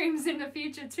your streams in the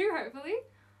future too, hopefully.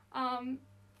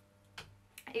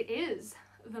 It is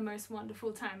the most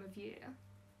wonderful time of year.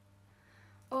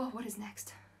 Oh, what is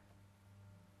next?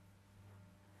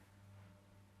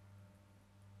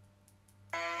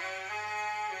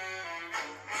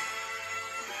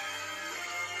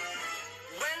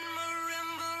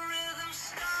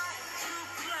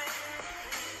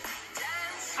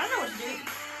 I don't know what to do.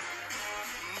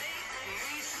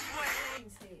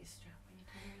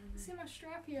 See my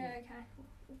strap? Yeah, okay.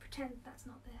 We'll pretend that's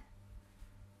not there.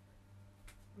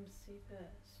 I'm super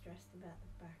stressed about the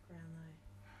background though.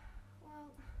 Well,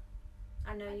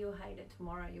 I know you'll hate it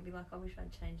tomorrow. You'll be like, I wish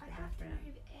I'd changed the I have to background.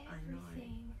 move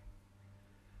everything.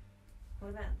 What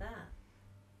about that?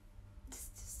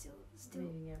 Still,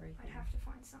 Moving everything. I'd have to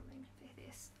find something for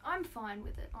this. I'm fine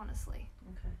with it, honestly.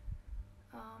 Okay.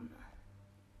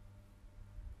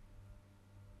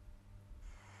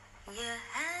 You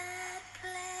had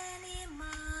plenty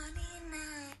money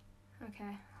now.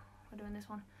 Okay, we're doing this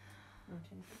one.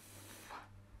 Okay.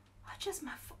 Just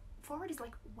my forehead is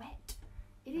like wet.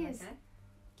 It is. Okay.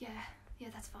 Yeah,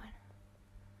 that's fine.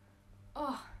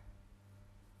 Oh.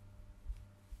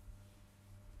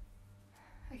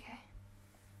 Okay.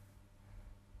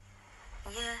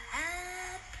 You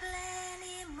had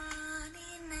plenty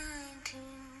money,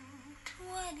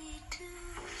 1922.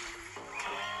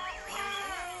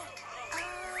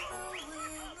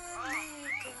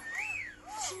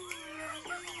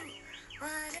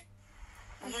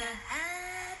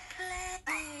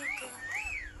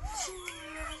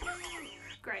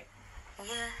 Great. You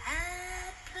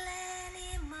had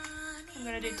plenty money. I'm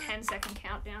gonna do 10-second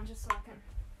countdown just so I can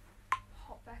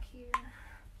hop back here and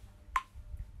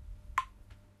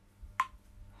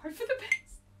hope for the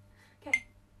best. Okay.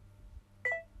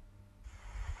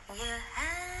 You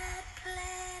had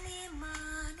plenty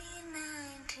money,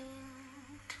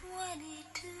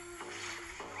 1922.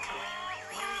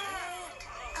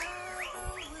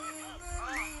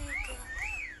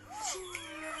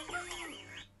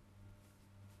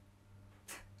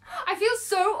 I feel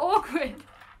so awkward.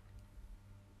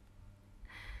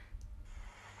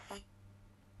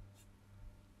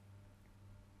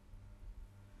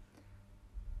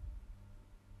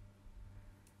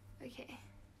 Okay.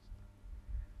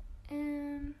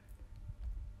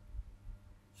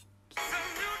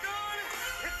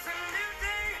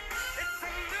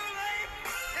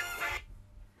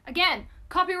 Again,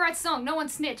 copyright song, no one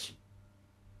snitch.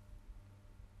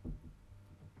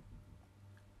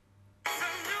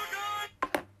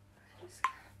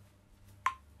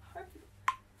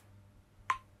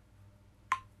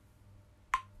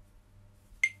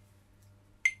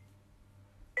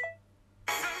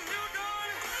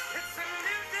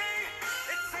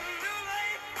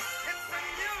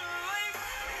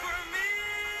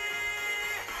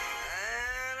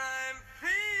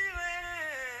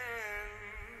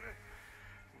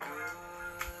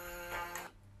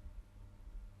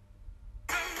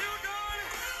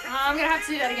 I'm gonna have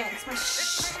to do that again. It's my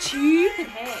stupid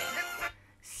hair.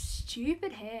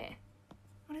 Stupid hair.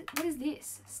 What is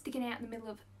this? Sticking out in the middle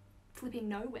of flipping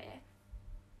nowhere.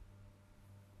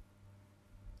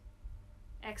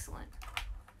 Excellent.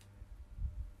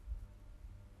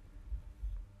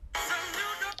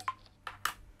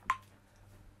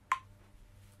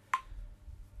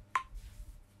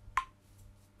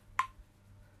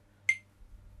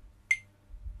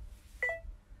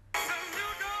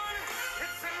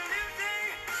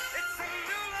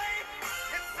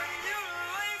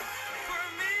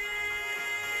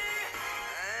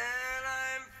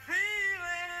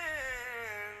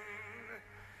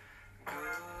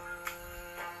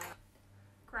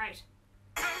 Great.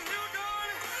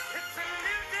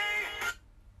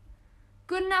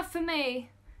 Good enough for me,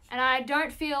 and I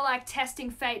don't feel like testing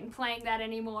fate and playing that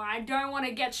anymore. I don't want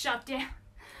to get shut down.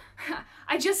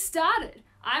 I just started.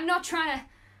 I'm not trying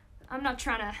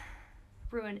to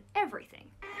ruin everything.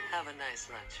 Have a nice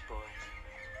lunch, boys.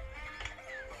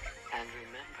 And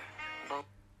remember,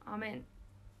 I mean,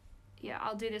 yeah,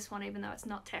 I'll do this one even though it's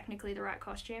not technically the right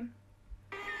costume.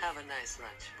 have a nice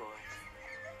lunch, boys.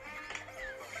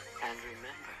 And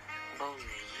remember, only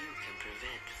you can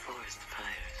prevent forest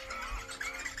fires.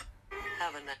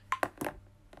 Have a nice...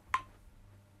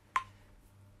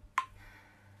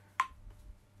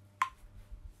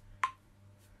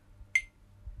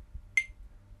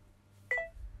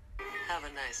 Have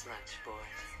a nice lunch, boys.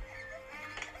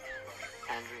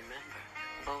 And remember,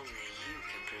 only you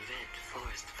can prevent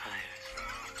forest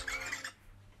fires.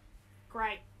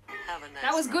 Great. Have a nice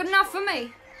That was good lunch, enough for boys.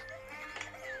 me.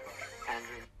 And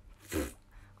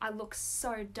I look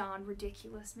so darn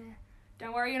ridiculous, man.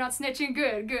 Don't worry, you're not snitching.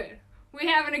 Good, good. We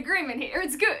have an agreement here.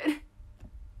 It's good.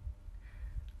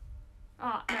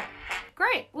 Oh, no.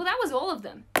 Great. Well, that was all of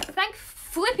them. Thank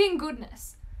flipping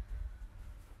goodness.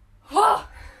 Oh!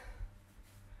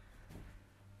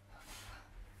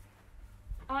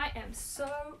 I am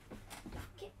so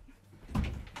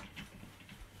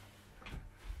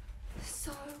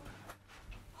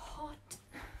hot.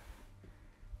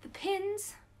 The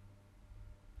pins.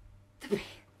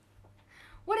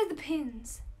 What are the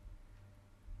pins?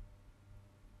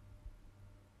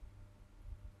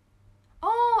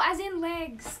 Oh, as in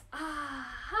legs.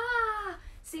 Ah.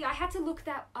 See, I had to look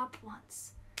that up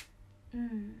once.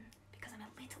 Because I'm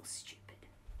a little stupid.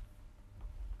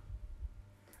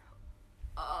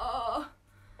 Oh.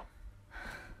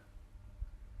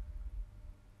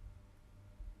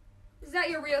 Is that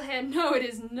your real hair? No, it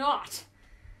is not.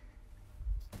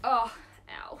 Oh,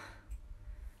 ow.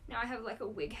 Now I have like a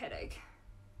wig headache.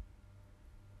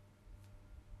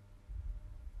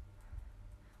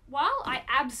 While I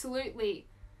absolutely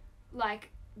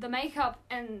like the makeup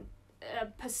and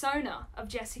persona of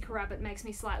Jessica Rabbit makes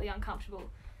me slightly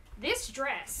uncomfortable, this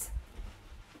dress,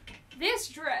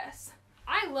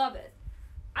 I love it.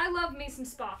 I love me some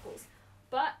sparkles,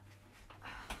 but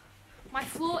my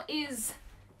floor is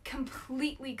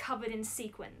completely covered in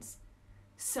sequins,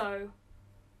 so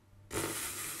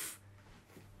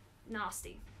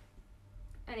nasty.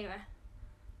 Anyway.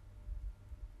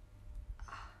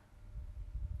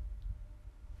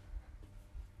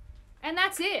 And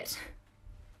that's it.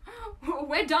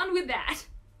 We're done with that.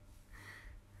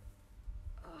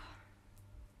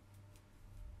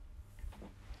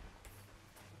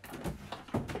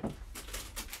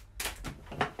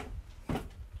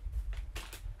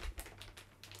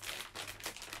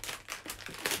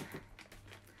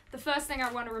 The first thing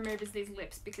I want to remove is these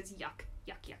lips because yuck,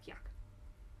 yuck, yuck, yuck.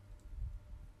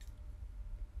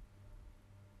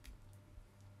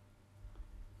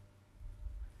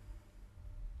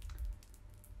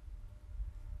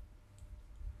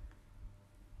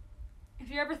 If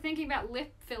you're ever thinking about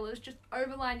lip fillers, just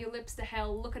overline your lips to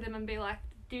hell, look at them and be like,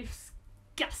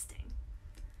 disgusting.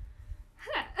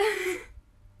 Huh.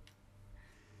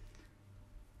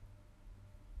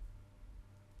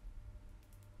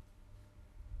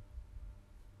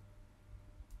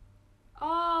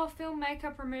 Oh, film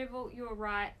makeup removal, you're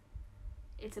right.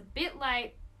 It's a bit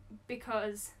late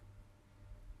because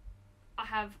I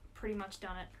have pretty much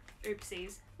done it.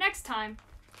 Oopsies. Next time.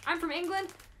 I'm from England.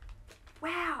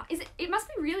 Wow, it must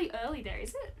be really early there, is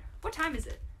it? What time is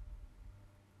it?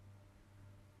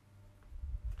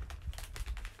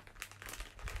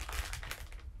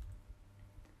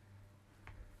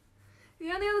 The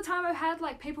only other time I've had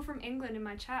like people from England in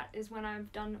my chat is when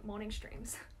I've done morning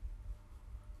streams.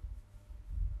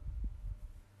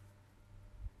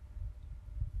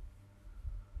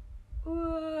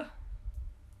 Uh,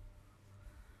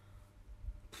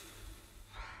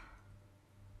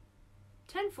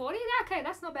 10:40? Okay,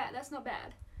 that's not bad. That's not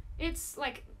bad. It's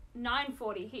like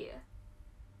 9:40 here.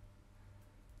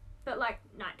 But like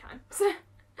nighttime. So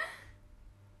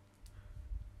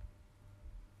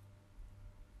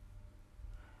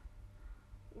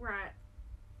right.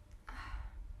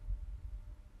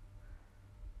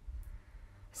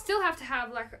 Still have to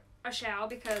have like a shower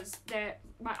because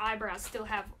my eyebrows still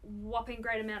have whopping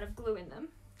great amount of glue in them.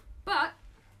 But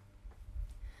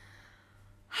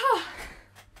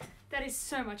that is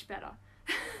so much better.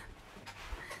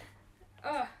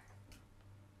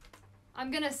 I'm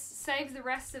gonna save the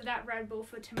rest of that Red Bull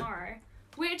for tomorrow,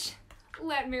 which,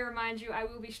 let me remind you, I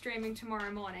will be streaming tomorrow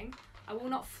morning. I will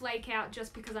not flake out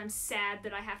just because I'm sad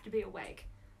that I have to be awake.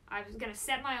 I'm gonna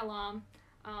set my alarm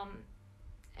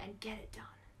and get it done.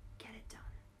 Get it done.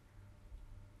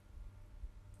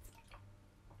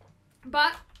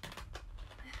 But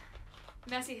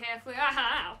messy hair flick.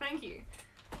 Aha! Thank you.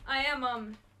 I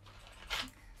am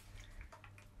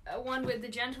one with the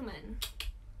gentleman.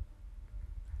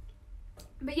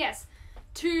 But yes,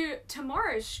 to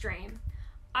tomorrow's stream,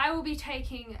 I will be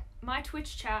taking my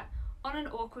Twitch chat on an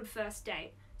awkward first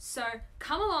date. So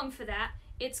come along for that.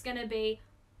 It's gonna be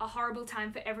a horrible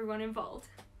time for everyone involved.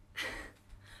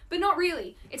 But not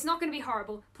really. It's not gonna be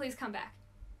horrible. Please come back.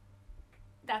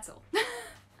 That's all.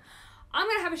 I'm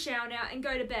gonna have a shower now and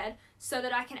go to bed so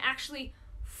that I can actually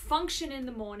function in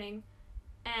the morning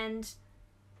and,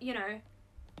 you know,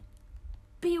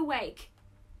 be awake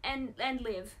and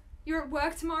live. You're at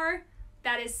work tomorrow?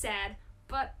 That is sad.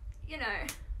 But, you know,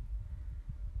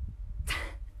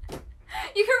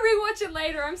 you can rewatch it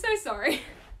later. I'm so sorry.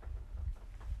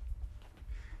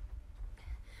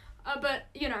 But,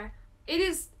 you know, it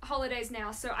is holidays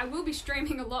now, so I will be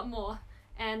streaming a lot more.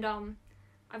 And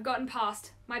I've gotten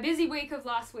past my busy week of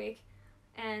last week,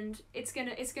 and it's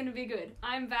gonna be good.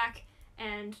 I'm back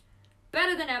and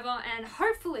better than ever, and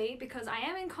hopefully, because I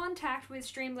am in contact with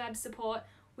Streamlabs support,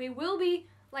 we will be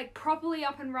like properly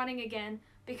up and running again,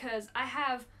 because I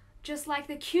have just like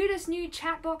the cutest new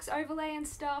chat box overlay and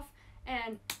stuff,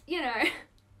 and you know,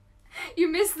 you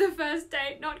missed the first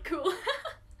date, not cool.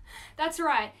 That's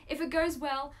right, if it goes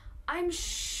well, I'm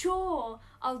sure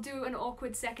I'll do an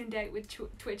awkward second date with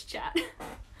Twitch chat.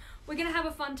 We're gonna have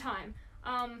a fun time.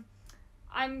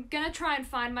 I'm gonna try and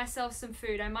find myself some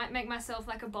food. I might make myself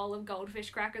like a bowl of goldfish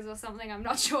crackers or something, I'm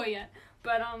not sure yet.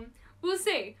 But we'll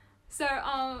see. So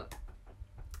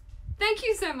thank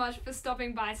you so much for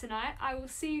stopping by tonight. I will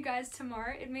see you guys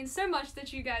tomorrow. It means so much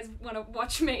that you guys want to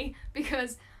watch me,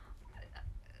 because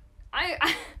I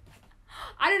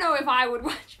don't know if I would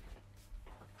watch.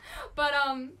 But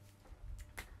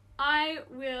I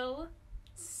will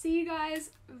see you guys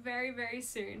very, very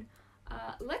soon.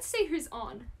 Let's see who's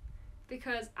on,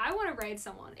 because I want to raid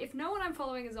someone. If no one I'm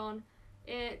following is on,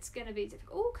 it's gonna be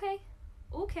difficult.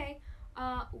 Okay.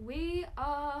 We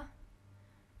are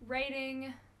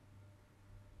raiding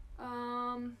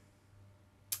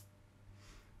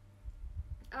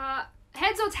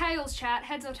heads or tails, chat.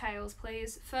 Heads or tails,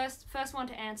 please. First one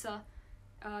to answer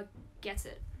gets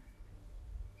it.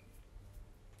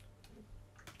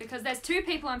 Because there's 2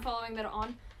 people I'm following that are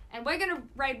on, and we're gonna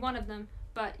raid one of them,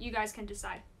 but you guys can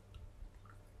decide.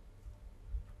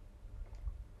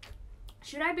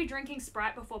 Should I be drinking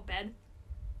Sprite before bed?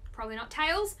 Probably not.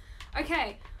 Tails?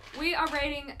 Okay, we are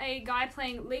raiding a guy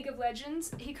playing League of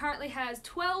Legends. He currently has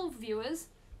 12 viewers,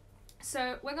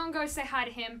 so we're gonna go say hi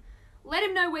to him, let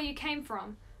him know where you came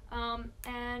from,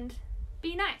 and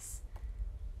be nice.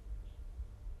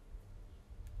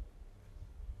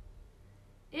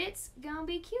 It's gonna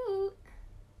be cute.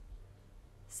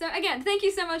 So again, thank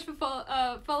you so much for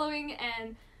following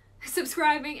and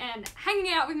subscribing and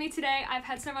hanging out with me today. I've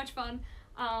had so much fun.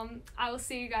 I will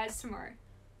see you guys tomorrow.